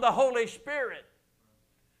from the Holy Spirit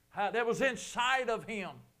that was inside of him.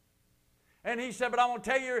 And he said, but I want to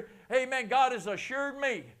tell you, amen, God has assured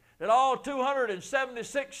me that all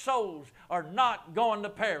 276 souls are not going to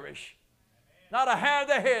perish. Not a hair of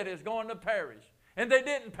their head is going to perish. And they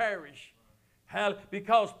didn't perish.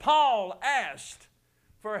 Because Paul asked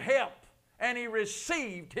for help and he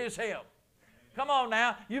received his help. Come on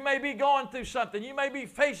now. You may be going through something. You may be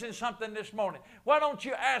facing something this morning. Why don't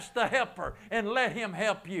you ask the helper and let him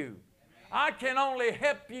help you? I can only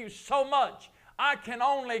help you so much. I can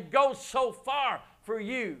only go so far for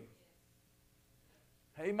you.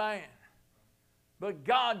 Amen. But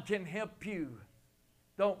God can help you.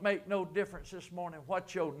 Don't make no difference this morning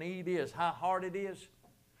what your need is, how hard it is.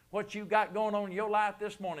 What you got going on in your life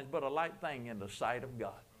this morning is but a light thing in the sight of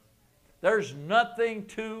God. There's nothing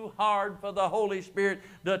too hard for the Holy Spirit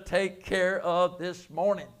to take care of this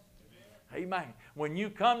morning. Amen. When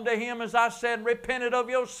you come to Him, as I said, repented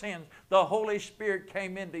of your sins, the Holy Spirit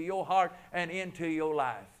came into your heart and into your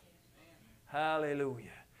life. Hallelujah.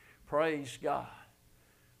 Praise God.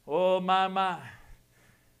 Oh, my.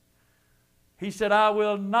 He said, I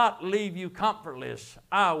will not leave you comfortless.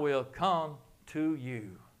 I will come to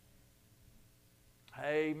you.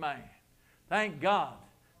 Amen. Thank God.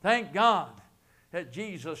 Thank God that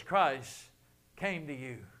Jesus Christ came to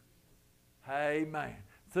you. Amen.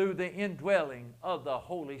 Through the indwelling of the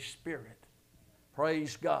Holy Spirit.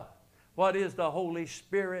 Praise God. What is the Holy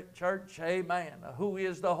Spirit, church? Amen. Who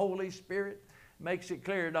is the Holy Spirit? Makes it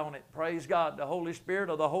clear, don't it? Praise God. The Holy Spirit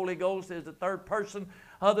or the Holy Ghost is the third person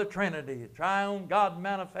of the Trinity. Triune God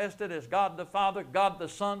manifested as God the Father, God the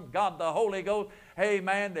Son, God the Holy Ghost.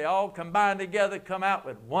 Amen. They all combined together come out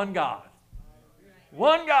with one God.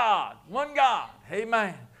 One God. One God.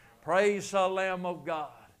 Amen. Praise the Lamb of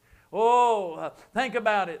God. Oh, think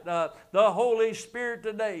about it. The Holy Spirit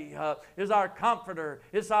today is our comforter.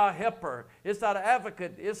 It's our helper. It's our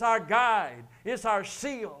advocate. It's our guide. It's our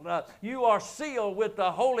seal. You are sealed with the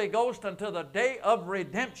Holy Ghost until the day of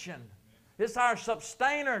redemption. It's our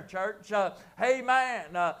sustainer, church.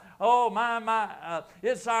 Amen.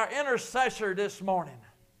 It's our intercessor this morning.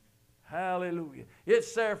 Hallelujah.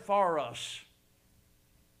 It's there for us.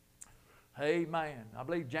 Amen. I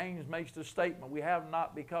believe James makes the statement, we have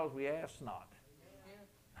not because we ask not.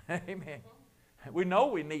 Amen. We know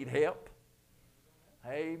we need help.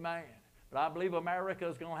 Amen. But I believe America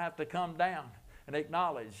is going to have to come down and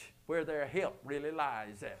acknowledge where their help really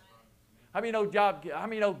lies at. How many know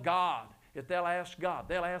God, if they'll ask God,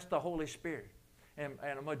 they'll ask the Holy Spirit. And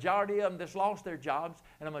a majority of them that's lost their jobs,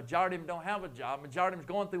 and a majority of them don't have a job, a majority of them is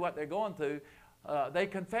going through what they're going through, they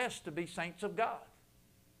confess to be saints of God.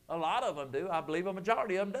 A lot of them do. I believe a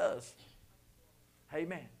majority of them does.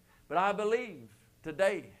 Amen. But I believe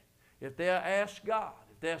today, if they'll ask God,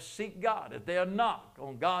 if they'll seek God, if they'll knock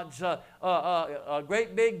on God's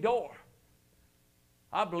great big door,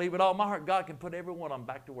 I believe with all my heart God can put every one of them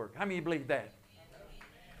back to work. How many of you believe that?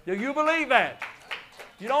 Do you believe that?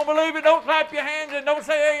 If you don't believe it, don't clap your hands and don't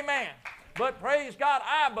say amen. But praise God,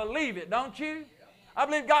 I believe it, don't you? I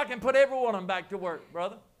believe God can put every one of them back to work,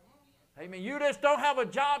 brother. Amen. You just don't have a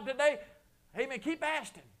job today. Amen. Keep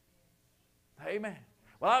asking. Amen.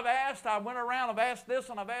 Well, I went around, I've asked this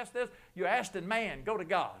and I've asked this. You're asking man. Go to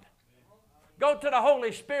God. Go to the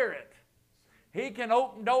Holy Spirit. He can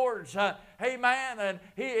open doors. Amen. And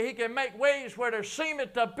he can make ways where there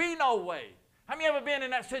seemeth to be no way. How many ever been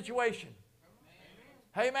in that situation?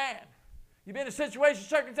 Amen. You've been in a situation,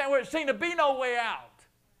 circumstance where it seemed to be no way out.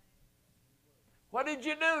 What did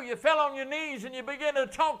you do? You fell on your knees and you began to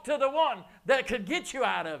talk to the one that could get you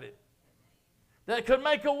out of it. That could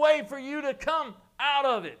make a way for you to come out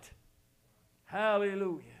of it.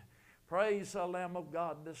 Hallelujah. Praise the Lamb of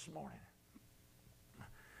God this morning.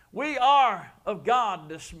 We are of God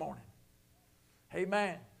this morning.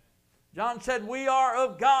 Amen. John said, we are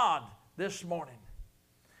of God this morning.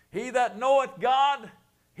 He that knoweth God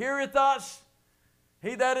heareth us.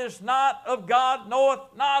 He that is not of God knoweth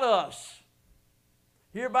not us.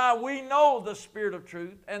 Hereby we know the spirit of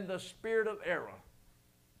truth and the spirit of error.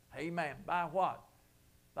 Amen. By what?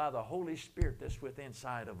 By the Holy Spirit that's within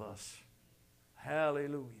inside of us.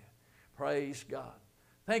 Hallelujah. Praise God.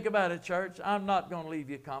 Think about it, church. I'm not going to leave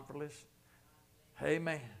you comfortless.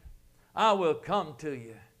 Amen. I will come to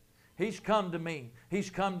you. He's come to me. He's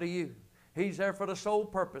come to you. He's there for the sole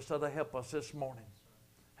purpose of to help us this morning.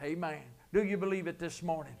 Amen. Do you believe it this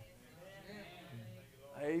morning?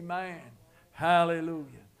 Amen. Hallelujah.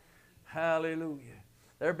 Hallelujah.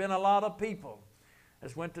 There have been a lot of people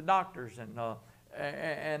that went to doctors and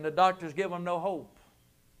the doctors give them no hope.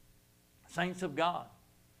 Saints of God.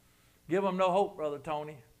 Give them no hope, Brother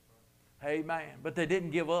Tony. Amen. But they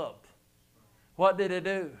didn't give up. What did they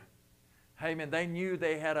do? Amen. They knew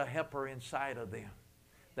they had a helper inside of them.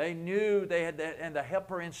 They knew they had that, and the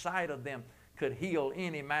helper inside of them could heal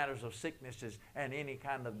any matters of sicknesses and any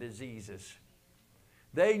kind of diseases.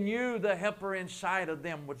 They knew the helper inside of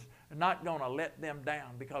them was not going to let them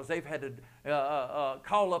down because they've had to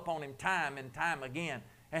call upon him time and time again,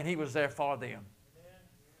 and he was there for them.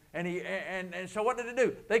 And so what did they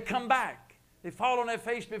do? They come back. They fall on their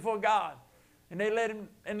face before God, and they let him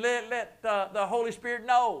and let the Holy Spirit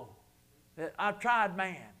know that I've tried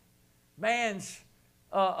man. Man's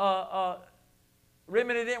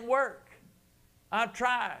remedy didn't work. I've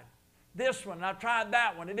tried this one. I've tried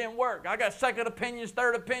that one. It didn't work. I got second opinions,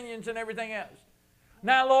 third opinions, and everything else.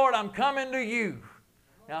 Now, Lord, I'm coming to you.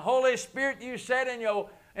 Now, Holy Spirit, you said in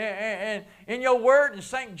your word in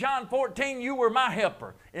St. John 14, you were my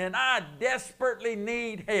helper, and I desperately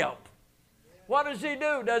need help. What does he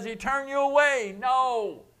do? Does he turn you away?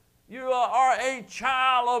 No. You are a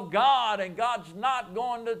child of God, and God's not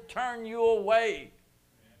going to turn you away.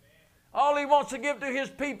 All he wants to give to his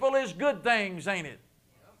people is good things, ain't it?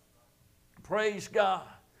 Praise God.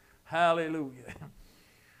 Hallelujah.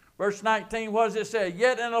 Verse 19, what does it say?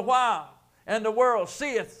 Yet in a while, and the world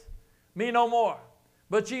seeth me no more.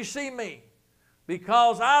 But ye see me.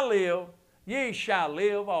 Because I live, ye shall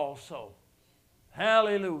live also.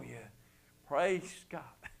 Hallelujah. Praise God.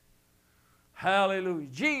 Hallelujah.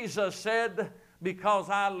 Jesus said, because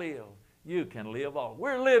I live, you can live also.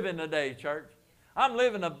 We're living today, church. I'm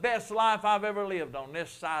living the best life I've ever lived on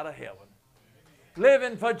this side of heaven.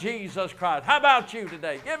 Living for Jesus Christ. How about you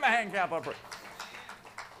today? Give me a hand clap up.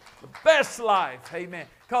 The best life. Amen.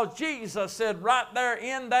 Because Jesus said right there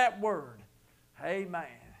in that word, amen.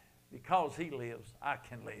 Because he lives, I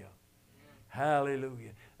can live.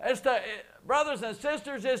 Hallelujah. Brothers and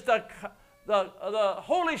sisters, it's the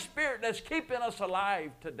Holy Spirit that's keeping us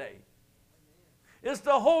alive today. It's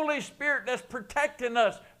the Holy Spirit that's protecting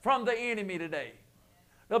us from the enemy today.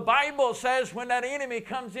 The Bible says when that enemy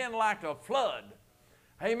comes in like a flood,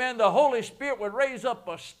 amen, the Holy Spirit would raise up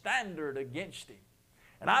a standard against him.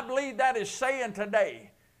 And I believe that is saying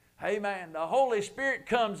today, amen, the Holy Spirit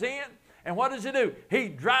comes in, and what does he do? He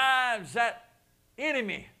drives that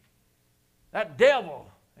enemy, that devil,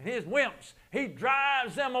 and his wimps. He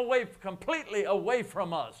drives them away, completely away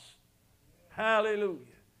from us. Hallelujah.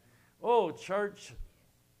 Oh, church,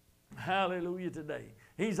 hallelujah today.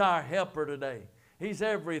 He's our helper today. He's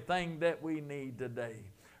everything that we need today.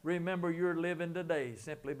 Remember, you're living today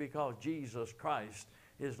simply because Jesus Christ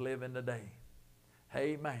is living today.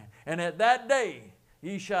 Amen. And at that day,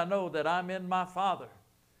 ye shall know that I'm in my Father,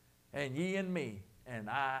 and ye in me, and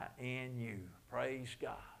I in you. Praise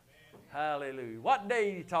God. Hallelujah. What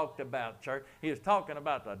day he talked about, church? He was talking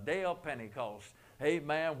about the day of Pentecost.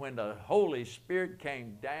 Amen. When the Holy Spirit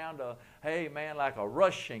came down to, amen, like a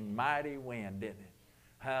rushing mighty wind, didn't it?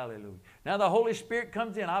 Hallelujah. Now the Holy Spirit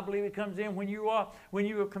comes in. I believe He comes in when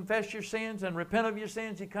you confess your sins and repent of your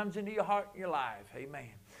sins. He comes into your heart and your life. Amen.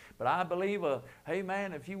 But I believe,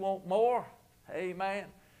 amen, if you want more, amen,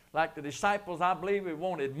 like the disciples, I believe we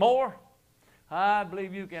wanted more. I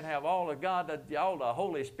believe you can have all of God, all the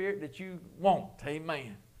Holy Spirit that you want.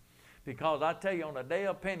 Amen. Because I tell you, on the day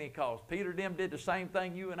of Pentecost, Peter and them did the same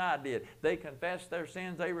thing you and I did. They confessed their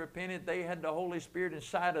sins. They repented. They had the Holy Spirit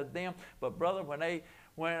inside of them. But brother, when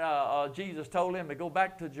Jesus told them to go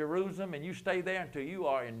back to Jerusalem and you stay there until you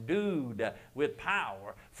are endued with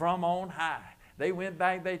power from on high. They went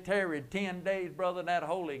back, they tarried 10 days, brother, and that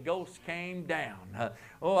Holy Ghost came down.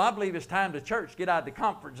 I believe it's time the church get out of the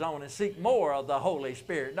comfort zone and seek more of the Holy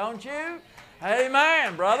Spirit, don't you?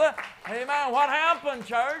 Amen, brother. Amen. What happened,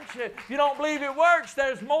 church? If you don't believe it works,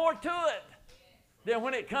 there's more to it than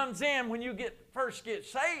when it comes in when you first get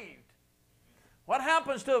saved. What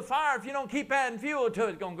happens to a fire if you don't keep adding fuel to it?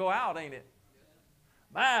 It's going to go out, ain't it?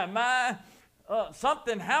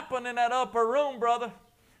 Something happened in that upper room, brother.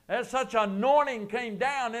 There's such anointing came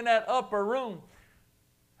down in that upper room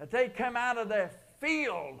that they come out of there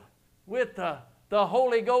filled with the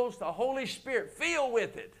Holy Ghost, the Holy Spirit, filled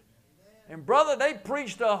with it. And brother, they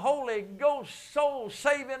preached a Holy Ghost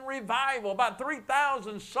soul-saving revival. About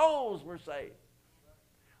 3,000 souls were saved.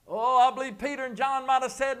 Oh, I believe Peter and John might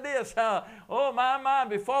have said this.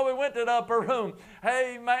 Before we went to the upper room,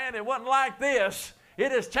 hey man, it wasn't like this.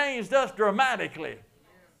 It has changed us dramatically.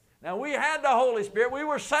 Now, we had the Holy Spirit. We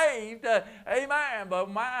were saved. Amen.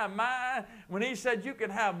 But when He said you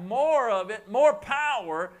can have more of it, more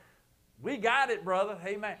power, we got it, brother.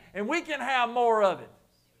 Amen. And we can have more of it.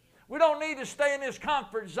 We don't need to stay in this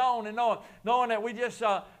comfort zone and knowing that we just,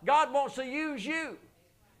 God wants to use you.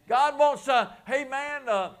 God wants, to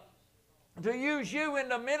use you in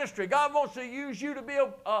the ministry. God wants to use you to be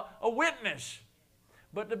a witness.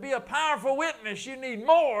 But to be a powerful witness, you need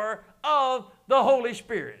more of the Holy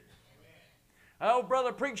Spirit. Oh,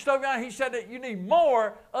 brother preached over there. He said that you need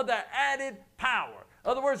more of the added power. In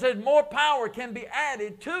other words, there's more power can be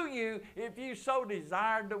added to you if you so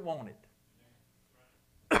desired to want it.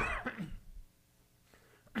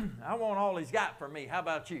 I want all He's got for me. How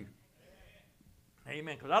about you?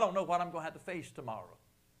 Amen. Because I don't know what I'm going to have to face tomorrow.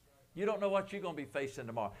 You don't know what you're going to be facing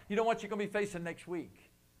tomorrow. You don't know what you're going to be facing next week.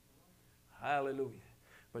 Hallelujah.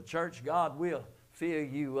 But church, God will fill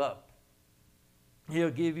you up.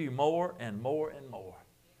 He'll give you more and more and more.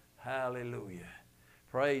 Hallelujah.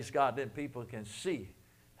 Praise God. Then people can see,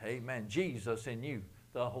 amen, Jesus in you,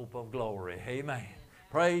 the hope of glory. Amen.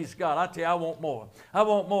 Praise God. I tell you, I want more. I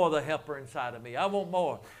want more of the helper inside of me. I want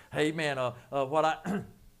more, amen, of what I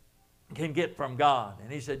can get from God.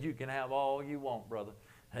 And He said, you can have all you want, brother.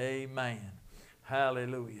 Amen.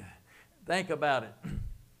 Hallelujah. Think about it.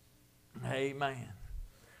 Amen.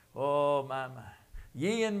 Oh, my.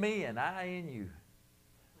 Ye in me and I in you.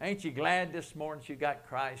 Ain't you glad this morning you got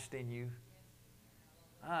Christ in you?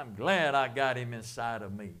 I'm glad I got Him inside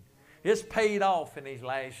of me. It's paid off in these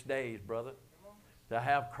last days, brother, to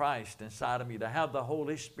have Christ inside of me, to have the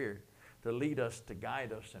Holy Spirit to lead us, to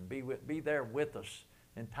guide us, and be there with us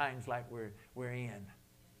in times like we're in.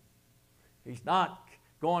 He's not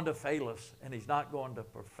going to fail us, and He's not going to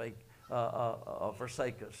forsake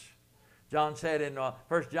us. John said in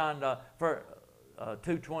 1 John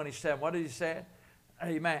 2:27, what did he say?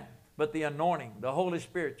 Amen. But the anointing, the Holy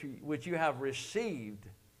Spirit, which you have received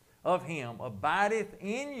of Him, abideth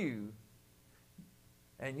in you,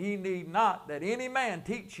 and ye need not that any man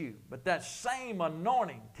teach you, but that same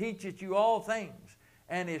anointing teacheth you all things,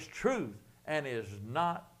 and is truth, and is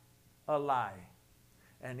not a lie.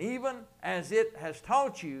 And even as it has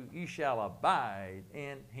taught you, you shall abide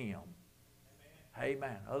in Him.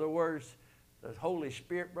 Amen. In other words, the Holy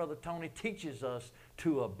Spirit, Brother Tony, teaches us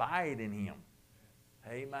to abide in Him.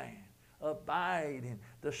 Amen. Abide in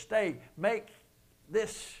the stay. Make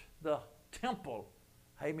this the temple,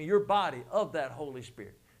 amen, your body of that Holy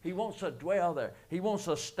Spirit. He wants to dwell there. He wants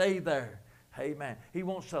to stay there. Amen. He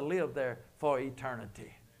wants to live there for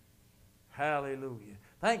eternity. Hallelujah.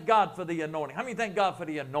 Thank God for the anointing. How many thank God for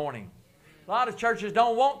the anointing? A lot of churches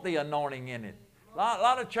don't want the anointing in it. A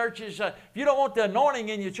lot of churches, if you don't want the anointing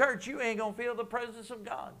in your church, you ain't going to feel the presence of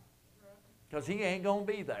God. Because He ain't going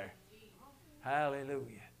to be there.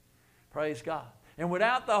 Hallelujah. Praise God. And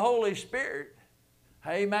without the Holy Spirit,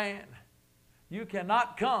 amen, you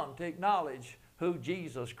cannot come to acknowledge who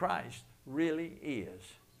Jesus Christ really is.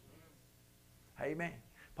 Amen.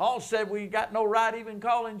 Paul said we got no right even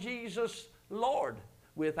calling Jesus Lord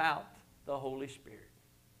without the Holy Spirit.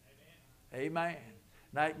 Amen.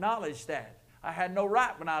 And I acknowledge that. I had no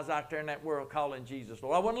right when I was out there in that world calling Jesus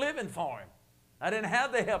Lord. I wasn't living for Him. I didn't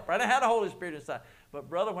have the helper. I didn't have the Holy Spirit inside. But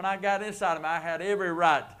brother, when I got inside of Him, I had every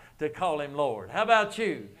right to call Him Lord. How about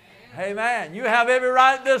you? Amen. You have every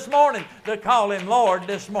right this morning to call Him Lord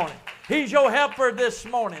this morning. He's your helper this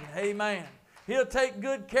morning. Amen. He'll take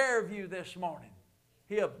good care of you this morning.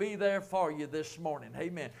 He'll be there for you this morning.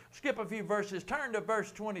 Amen. Skip a few verses. Turn to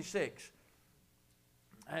verse 26.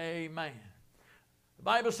 Amen. The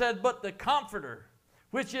Bible said, but the Comforter,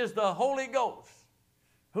 which is the Holy Ghost,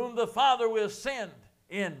 whom the Father will send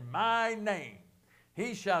in my name,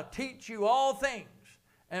 He shall teach you all things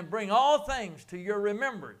and bring all things to your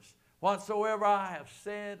remembrance, whatsoever I have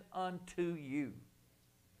said unto you.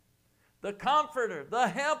 The Comforter, the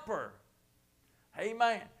Helper.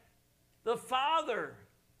 Amen. The Father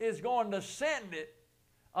is going to send it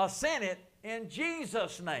in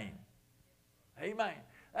Jesus' name. Amen.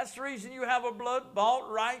 That's the reason you have a blood-bought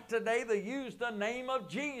right today. They use the name of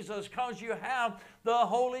Jesus because you have the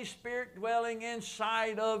Holy Spirit dwelling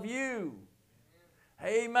inside of you.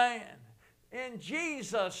 Amen. In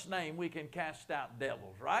Jesus' name we can cast out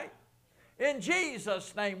devils, right? In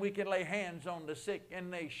Jesus' name we can lay hands on the sick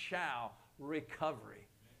and they shall recover.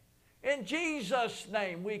 In Jesus'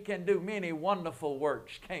 name we can do many wonderful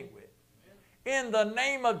works, can't we? In the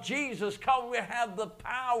name of Jesus, because we have the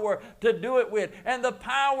power to do it with. And the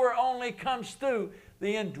power only comes through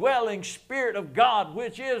the indwelling Spirit of God,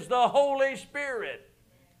 which is the Holy Spirit.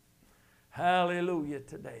 Hallelujah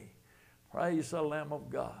today. Praise the Lamb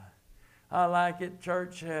of God. I like it,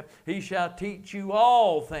 church. He shall teach you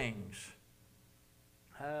all things.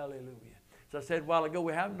 Hallelujah. As I said a while ago,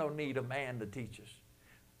 we have no need of man to teach us.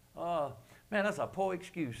 Man, that's a poor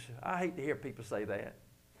excuse. I hate to hear people say that.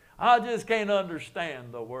 I just can't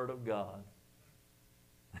understand the Word of God.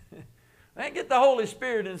 Man, get the Holy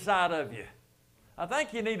Spirit inside of you. I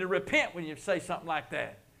think you need to repent when you say something like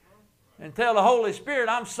that. And tell the Holy Spirit,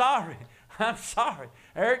 I'm sorry. I'm sorry.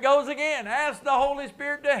 There it goes again. Ask the Holy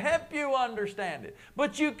Spirit to help you understand it.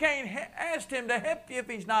 But you can't ask Him to help you if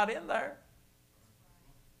He's not in there.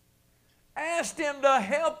 Ask Him to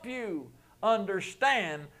help you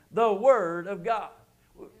understand the Word of God.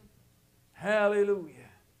 Hallelujah.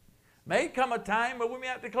 May come a time where we may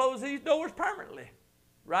have to close these doors permanently.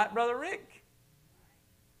 Right, Brother Rick?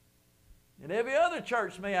 And every other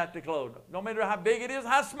church may have to close. No matter how big it is,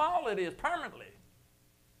 how small it is, permanently.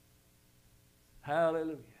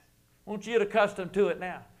 Hallelujah. Won't you get accustomed to it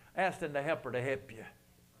now? Ask them to help her to help you.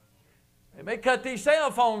 They may cut these cell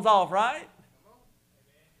phones off, right?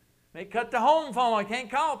 May cut the home phone. I can't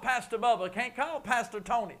call Pastor Bubba. I can't call Pastor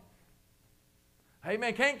Tony.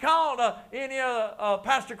 Amen. Can't call any other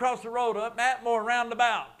pastor across the road up Atmore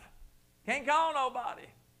roundabout. Can't call nobody.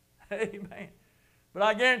 Amen. But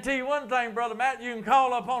I guarantee you one thing, Brother Matt, you can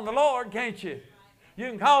call upon the Lord, can't you? You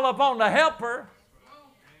can call upon the helper.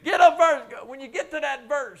 Get a verse. When you get to that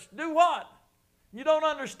verse, do what? You don't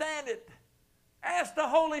understand it. Ask the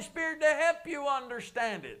Holy Spirit to help you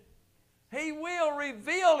understand it. He will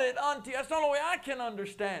reveal it unto you. That's the only way I can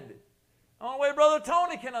understand it. The only way Brother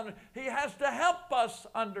Tony can understand. He has to help us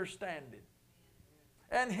understand it.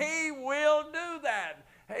 And He will do that.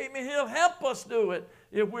 Amen. He'll help us do it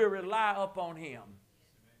if we rely upon Him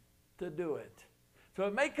to do it. So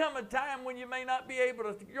it may come a time when you may not be able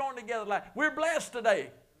to join together. Like we're blessed today.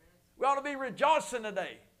 We ought to be rejoicing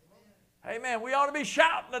today. Amen. We ought to be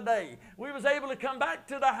shouting today. We was able to come back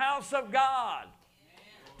to the house of God.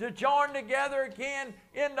 To join together again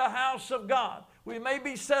in the house of God. We may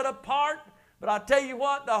be set apart, but I tell you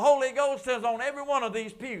what, the Holy Ghost is on every one of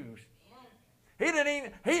these pews. He didn't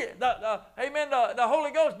even, the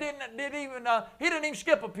Holy Ghost didn't even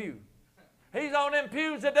skip a pew. He's on them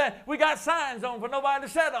pews that we got signs on for nobody to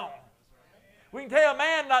sit on. We can tell a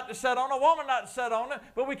man not to sit on, a woman not to sit on it,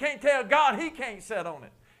 but we can't tell God He can't sit on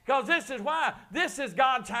it. Because this is why. This is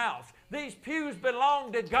God's house. These pews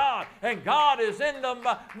belong to God, and God is in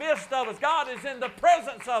the midst of us. God is in the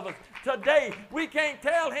presence of us today. We can't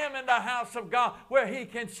tell Him in the house of God where He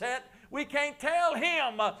can sit. We can't tell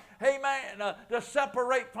Him, to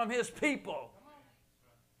separate from His people,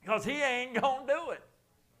 because He ain't going to do it.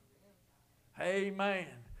 Amen.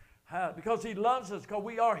 Because He loves us, because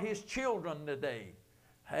we are His children today.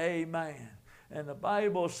 Amen. And the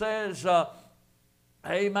Bible says,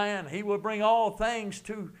 amen, He will bring all things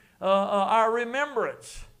to our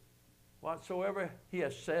remembrance, whatsoever He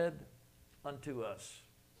has said unto us.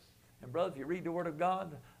 And brother, if you read the Word of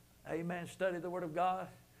God, amen, study the Word of God,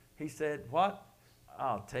 He said, what?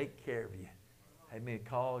 I'll take care of you. Amen,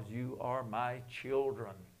 because you are my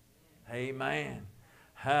children. Amen.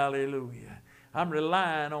 Hallelujah. I'm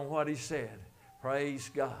relying on what He said. Praise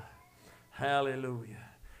God. Hallelujah.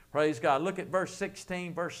 Praise God. Look at verse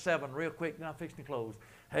 16, verse 7 real quick, and I'm fixing to close.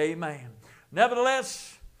 Amen.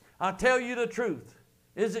 Nevertheless, I tell you the truth.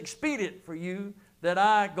 It is expedient for you that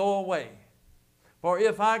I go away. For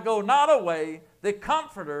if I go not away, the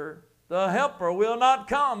Comforter, the Helper, will not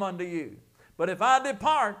come unto you. But if I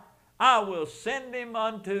depart, I will send Him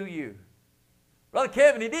unto you. Brother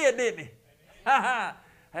Kevin, He did, didn't He?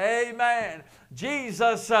 Amen.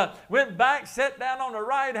 Jesus went back, sat down on the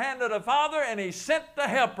right hand of the Father, and He sent the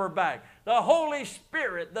Helper back, the Holy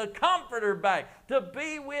Spirit, the Comforter back, to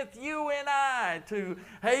be with you and I, to,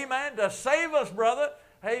 amen, to save us, brother.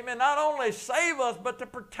 Amen. Not only save us, but to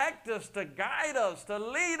protect us, to guide us, to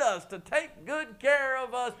lead us, to take good care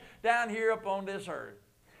of us down here upon this earth.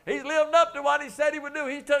 He's lived up to what He said He would do.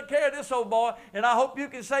 He took care of this old boy, and I hope you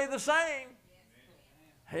can say the same.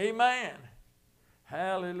 Amen.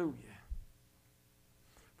 Hallelujah.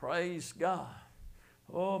 Praise God.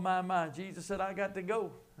 Oh, my. Jesus said, I got to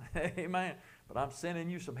go. Amen. But I'm sending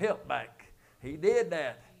you some help back. He did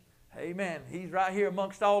that. Amen. He's right here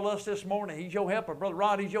amongst all us this morning. He's your helper. Brother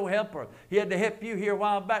Rod, He's your helper. He had to help you here a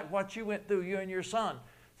while back, what you went through, you and your son.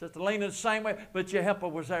 Sister Lena the same way, but your helper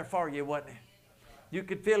was there for you, wasn't he? You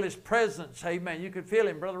could feel His presence. Amen. You could feel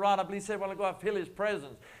Him. Brother Rod, I believe, said a while ago, I feel His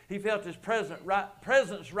presence. He felt His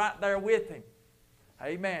presence right there with him.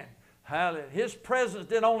 Amen. Hallelujah. His presence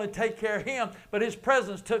didn't only take care of him, but His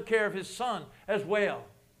presence took care of His son as well.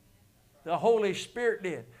 The Holy Spirit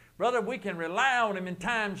did. Brother, we can rely on Him in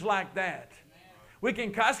times like that. We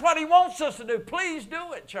can. That's what He wants us to do. Please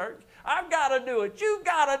do it, church. I've got to do it. You've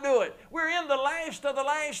got to do it. We're in the last of the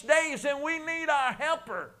last days, and we need our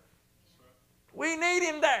helper. We need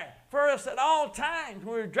Him there for us at all times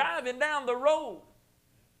when we're driving down the road.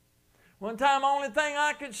 One time, only thing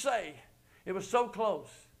I could say, it was so close.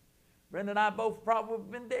 Brenda and I both probably would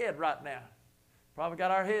have been dead right now. Probably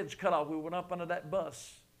got our heads cut off. We went up under that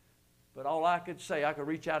bus. But all I could say, I could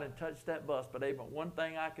reach out and touch that bus, but one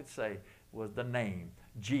thing I could say was the name,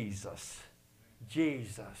 Jesus.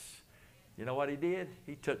 Jesus. You know what He did?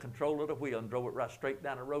 He took control of the wheel and drove it right straight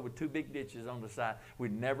down the road with two big ditches on the side. We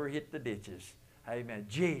never hit the ditches. Amen.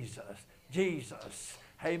 Jesus. Jesus.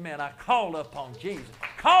 Amen. I called upon Jesus.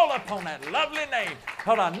 Call upon that lovely name.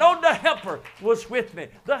 Because I know the Helper was with me.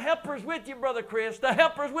 The Helper's with you, Brother Chris. The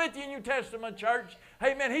Helper's with you, New Testament church.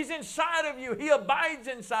 Amen. He's inside of you. He abides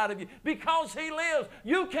inside of you. Because He lives,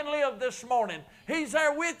 you can live this morning. He's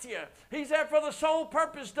there with you. He's there for the sole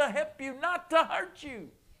purpose to help you, not to hurt you.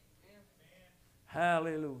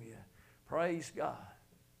 Hallelujah. Praise God.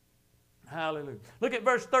 Hallelujah. Look at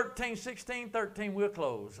verse 13, 16, 13. We'll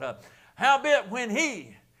close. Howbeit when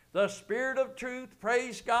He, the Spirit of truth,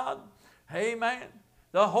 praise God, amen,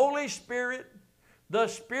 the Holy Spirit, the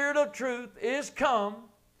Spirit of truth is come,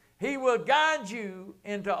 He will guide you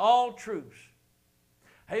into all truth.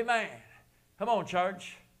 Amen. Come on,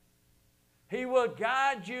 church. He will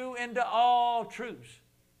guide you into all truth.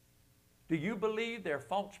 Do you believe there are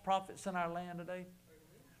false prophets in our land today?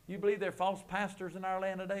 You believe there are false pastors in our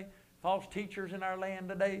land today? False teachers in our land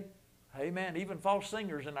today? Amen. Even false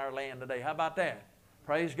singers in our land today. How about that?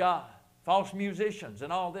 Praise God. False musicians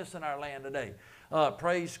and all this in our land today.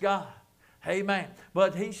 Praise God. Amen.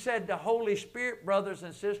 But He said the Holy Spirit, brothers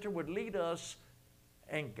and sisters, would lead us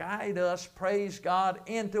and guide us, praise God,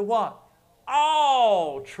 into what?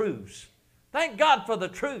 All truths. Thank God for the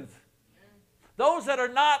truth. Those that are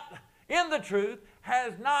not in the truth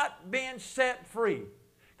has not been set free.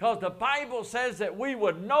 Because the Bible says that we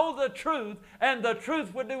would know the truth, and the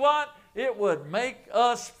truth would do what? It would make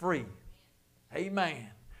us free. Amen.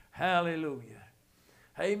 Hallelujah.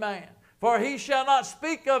 Amen. For He shall not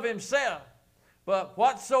speak of Himself, but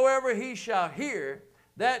whatsoever He shall hear,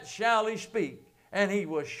 that shall He speak. And He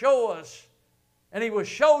will show us, and He will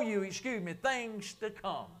show you, things to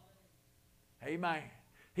come. Amen.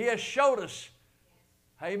 He has showed us,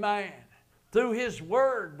 amen, through His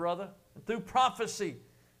Word, brother, and through prophecy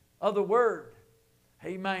of the Word,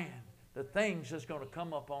 amen, the things that's going to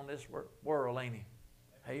come up on this world, ain't He?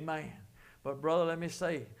 Amen. But brother, let me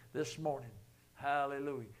say this morning,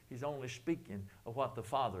 hallelujah, He's only speaking of what the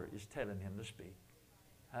Father is telling Him to speak.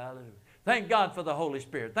 Hallelujah. Thank God for the Holy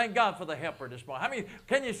Spirit. Thank God for the helper this morning. How many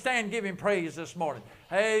can you stand and give Him praise this morning?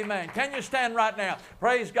 Amen. Can you stand right now?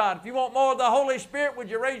 Praise God. If you want more of the Holy Spirit,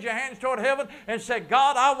 would you raise your hands toward heaven and say,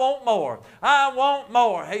 God, I want more. I want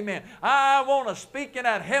more. Amen. I want to speak in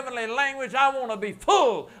that heavenly language. I want to be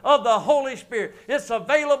full of the Holy Spirit. It's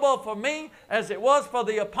available for me as it was for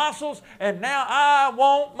the apostles, and now I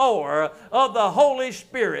want more of the Holy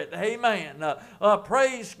Spirit. Amen.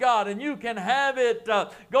 Praise God. And you can have it.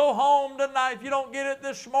 Go home tonight. If you don't get it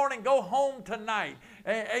this morning, go home tonight.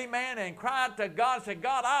 Amen. And cry to God. Say,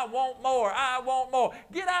 God, I want more. I want more.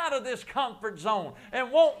 Get out of this comfort zone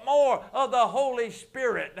and want more of the Holy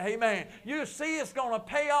Spirit. Amen. You see, it's going to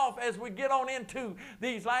pay off as we get on into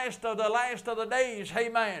these last of the days.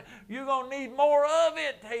 Amen. You're going to need more of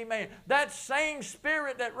it. Amen. That same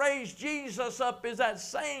Spirit that raised Jesus up is that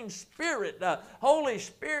same Spirit, the Holy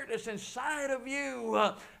Spirit that's inside of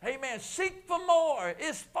you. Amen. Seek for more.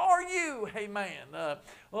 It's for you. Amen.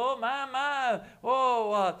 Oh, my.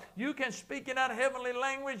 Oh, you can speak in that heavenly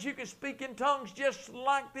language. You can speak in tongues just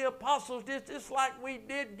like the apostles did, just like we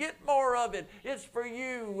did. Get more of it. It's for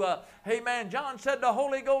you. Amen. John said the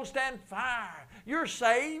Holy Ghost and fire. You're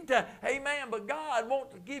saved. Amen. But God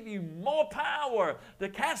wants to give you more power to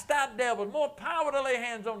cast out devils, more power to lay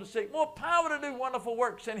hands on the sick, more power to do wonderful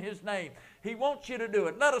works in His name. He wants you to do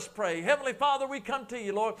it. Let us pray. Heavenly Father, we come to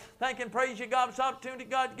you, Lord. Thank and praise you, God, for this opportunity,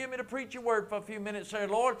 God, to give me to preach your word for a few minutes here,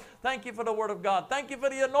 Lord. Thank you for the word of God. Thank you for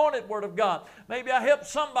the anointed word of God. Maybe I helped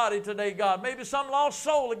somebody today, God. Maybe some lost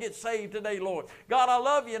soul will get saved today, Lord. God, I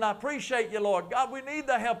love you and I appreciate you, Lord. God, we need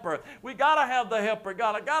the helper. We got to have the helper,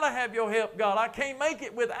 God. I got to have your help, God. I can't make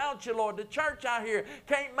it without you, Lord. The church out here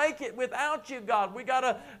can't make it without you, God. We got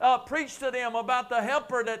to preach to them about the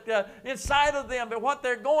helper that inside of them, and what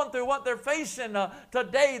they're going through, what they're facing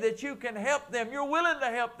today, that you can help them. You're willing to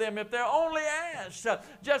help them if they're only asked.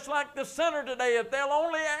 Just like the sinner today, if they'll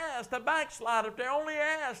only ask, the backslider, if they're only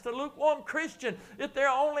asked, the lukewarm Christian, if they're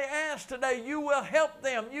only asked today, you will help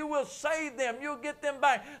them. You will save them. You'll get them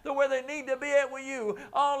back to where they need to be at with you.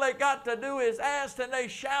 All they got to do is ask and they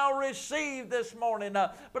shall receive this morning.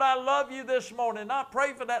 But I love you this morning. I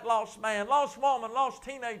pray for that lost man, lost woman, lost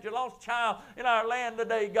teenager, lost child in our land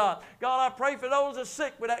today, God. God, I pray for those that are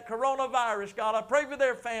sick with that coronavirus, God. I pray for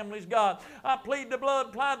their families, God. I plead the blood,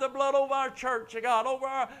 apply the blood over our church, God, over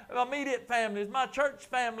our immediate families, my church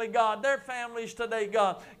family, God, their families today,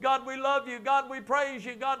 God. God, we love you. God, we praise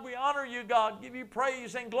you. God, we honor you, God. Give you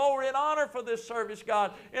praise and glory and honor for this service,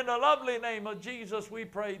 God. In the lovely name of Jesus, we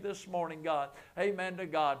pray this morning, God. Amen to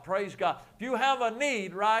God. Praise God. If you have a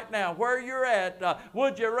need right now, where you're at,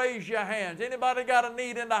 would you raise your hands? Anybody got a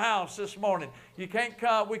need in the house this morning? You can't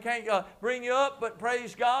come, we can't bring you up, but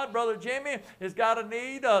praise God, Brother Jimmy has got a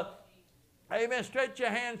need. Amen. Stretch your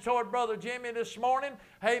hands toward Brother Jimmy this morning.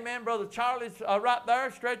 Amen. Brother Charlie's right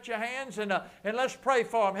there. Stretch your hands and let's pray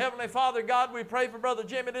for him. Heavenly Father, God, we pray for Brother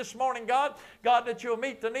Jimmy this morning, God. God, that you'll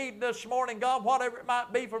meet the need this morning, God, whatever it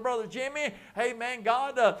might be for Brother Jimmy. Amen,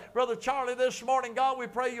 God. Brother Charlie this morning, God, we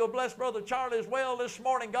pray you'll bless Brother Charlie as well this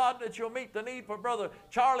morning, God, that you'll meet the need for Brother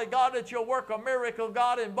Charlie, God, that you'll work a miracle,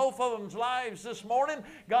 God, in both of them's lives this morning.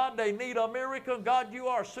 God, they need a miracle. God, you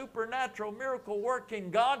are supernatural miracle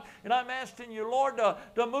working, God, and I'm asking you, Lord, to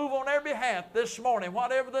move on their behalf this morning.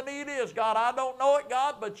 Whatever the need is, God, I don't know it,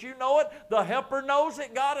 God, but you know it. The helper knows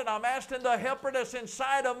it, God, and I'm asking the helper that's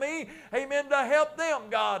inside of me, amen, to help them,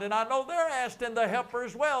 God. And I know they're asking the helper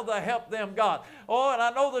as well to help them, God. Oh, and I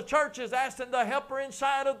know the church is asking the helper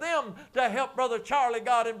inside of them to help Brother Charlie,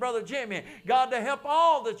 God, and Brother Jimmy. God, to help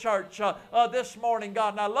all the church this morning,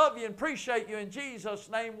 God. And I love you and appreciate you. In Jesus'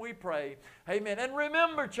 name we pray. Amen. And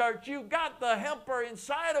remember, church, you've got the helper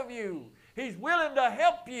inside of you. He's willing to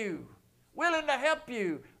help you. Willing to help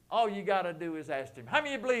you. All you got to do is ask him. How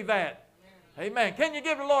many of you believe that? Amen. Can you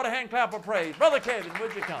give the Lord a hand clap of praise? Brother Kevin,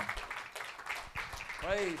 would you come?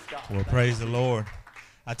 Praise God. Well, praise the Lord.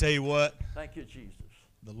 I tell you what. Thank you, Jesus.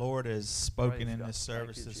 The Lord has spoken in this Thank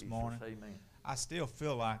service you, this Jesus. morning. Amen. I still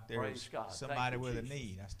feel like there's somebody with a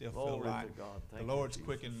need. I still feel like the Lord's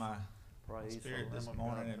quickened my spirit this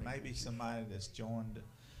morning, and maybe somebody that's joined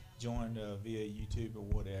via YouTube or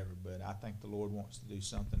whatever, but I think the Lord wants to do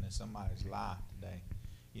something in somebody's life today.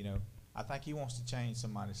 You know, I think He wants to change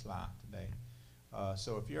somebody's life today.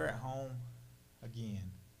 So if you're at home, again,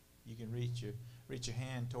 you can reach your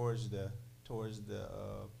hand towards the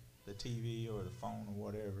TV or the phone or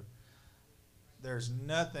whatever. There's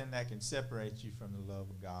nothing that can separate you from the love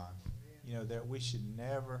of God. You know, that we should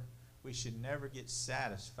never get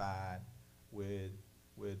satisfied with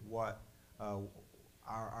what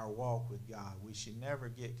our walk with God. We should never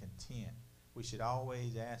get content. We should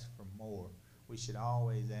always ask for more. we should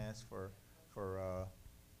always ask for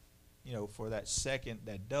that second,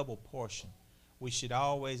 that double portion. We should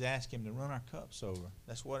always ask Him to run our cups over.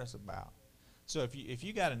 That's what it's about. So if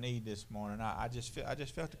you got a need this morning, I just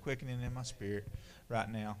felt the quickening in my spirit right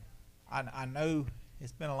now. I know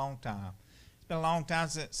it's been a long time. It's been a long time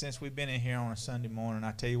since we've been in here on a Sunday morning.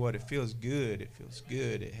 I tell you what, it feels good. It feels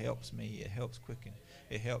good. It helps me. It helps quicken.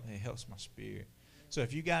 It helps my spirit. So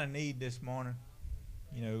if you got a need this morning,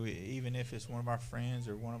 even if it's one of our friends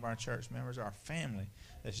or one of our church members or our family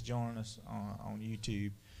that's joining us on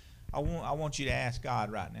YouTube, I want you to ask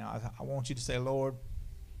God right now. I want you to say, Lord,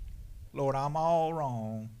 I'm all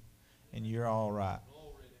wrong, and you're all right.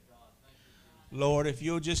 Lord, if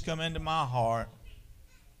you'll just come into my heart,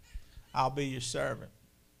 I'll be your servant.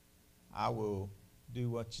 I will do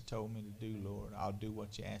what you told me to do, Lord. I'll do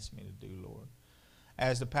what you asked me to do, Lord.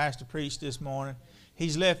 As the pastor preached this morning,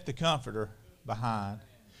 he's left the Comforter behind.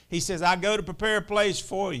 He says, I go to prepare a place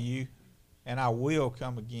for you, and I will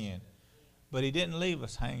come again. But he didn't leave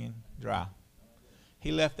us hanging dry.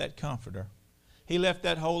 He left that Comforter. He left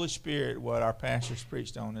that Holy Spirit, what our pastors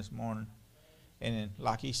preached on this morning. And then,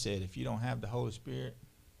 like he said, if you don't have the Holy Spirit,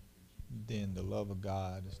 then the love of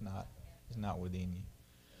God is not within you.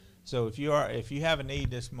 So if you have a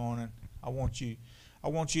need this morning, I want you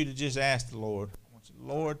to just ask the Lord.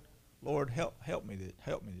 Lord, help me today.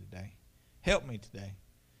 Help me today.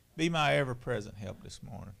 Be my ever-present help this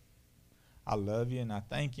morning. I love you, and I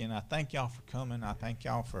thank you, and I thank y'all for coming. I thank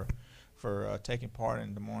y'all for taking part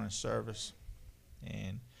in the morning service.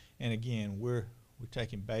 And again, we're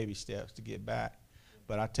taking baby steps to get back.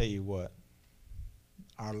 But I tell you what,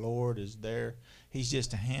 our Lord is there. He's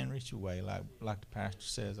just a hand reach away, like the pastor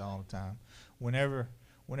says all the time. Whenever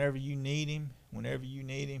you need him,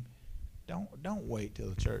 don't wait till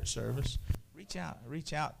the church service. Reach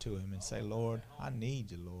out to him and say, Lord, I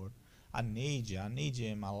need you, Lord. I need you. I need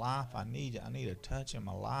you in my life. I need a touch in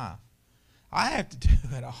my life. I have to do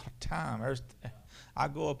it all the time. I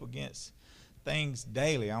go up against things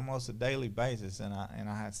daily, almost a daily basis, and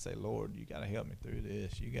I have to say, Lord, you got to help me through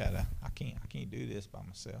this. I can't do this by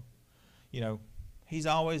myself. He's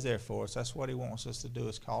always there for us. That's what he wants us to do,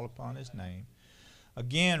 is call upon his name.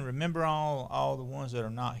 Again, remember all the ones that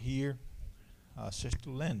are not here. Sister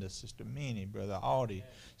Linda, Sister Minnie, Brother Audie,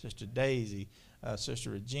 Sister Daisy, Sister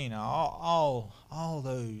Regina, all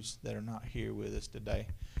those that are not here with us today.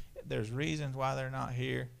 There's reasons why they're not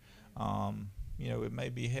here. It may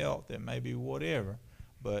be health, it may be whatever.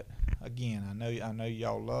 But again, I know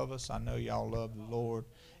y'all love us. I know y'all love the Lord,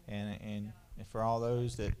 and for all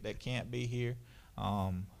those that can't be here,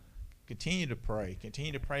 continue to pray.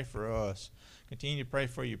 Continue to pray for us. Continue to pray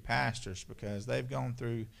for your pastors, because they've gone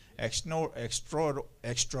through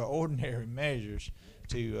extraordinary measures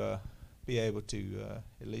to be able to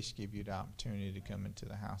at least give you the opportunity to come into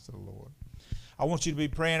the house of the Lord. I want you to be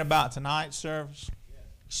praying about tonight's service,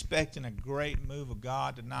 expecting a great move of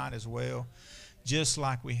God tonight as well, just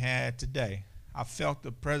like we had today. I felt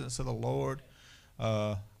the presence of the Lord.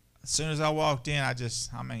 As soon as I walked in,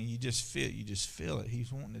 you just feel it.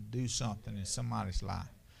 He's wanting to do something in somebody's life.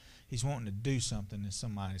 He's wanting to do something in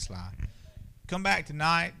somebody's life. Come back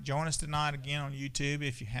tonight. Join us tonight again on YouTube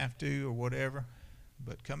if you have to or whatever.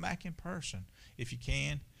 But come back in person if you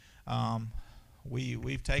can.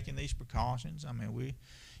 We've taken these precautions. I mean,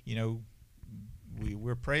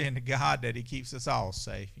 we're praying to God that He keeps us all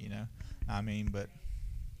safe. But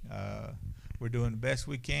we're doing the best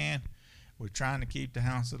we can. We're trying to keep the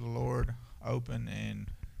house of the Lord open, and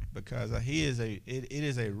because it is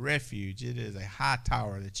a refuge. It is a high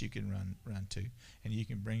tower that you can run to, and you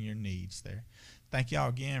can bring your needs there. Thank y'all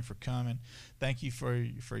again for coming. Thank you for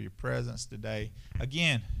your presence today.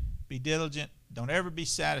 Again, be diligent. Don't ever be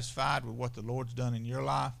satisfied with what the Lord's done in your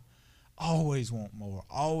life. Always want more.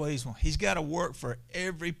 Always want. He's got to work for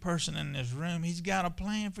every person in this room. He's got a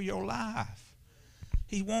plan for your life.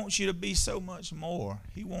 He wants you to be so much more.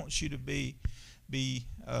 He wants you to be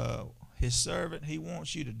His servant. He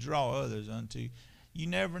wants you to draw others unto. You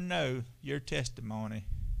never know your testimony,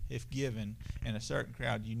 if given in a certain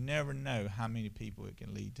crowd. You never know how many people it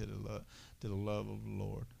can lead to the love of the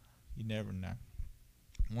Lord. You never know.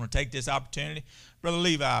 I want to take this opportunity. Brother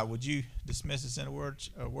Levi, would you dismiss us in a word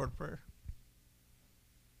of prayer?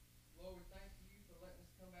 Lord, we thank you for letting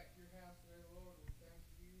us come back to your house today, Lord. We thank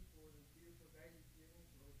you for the beautiful day you've given us.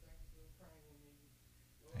 Lord, thank you for the praying we need.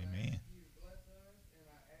 Lord, Amen. I ask you to bless us, and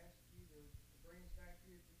I ask you to bring us back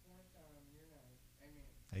here at this point in time in your name. Amen.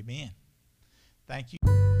 Amen. Thank you.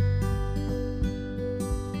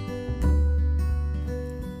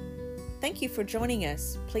 Thank you for joining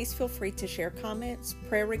us. Please feel free to share comments,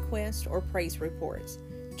 prayer requests, or praise reports.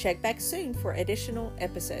 Check back soon for additional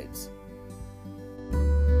episodes.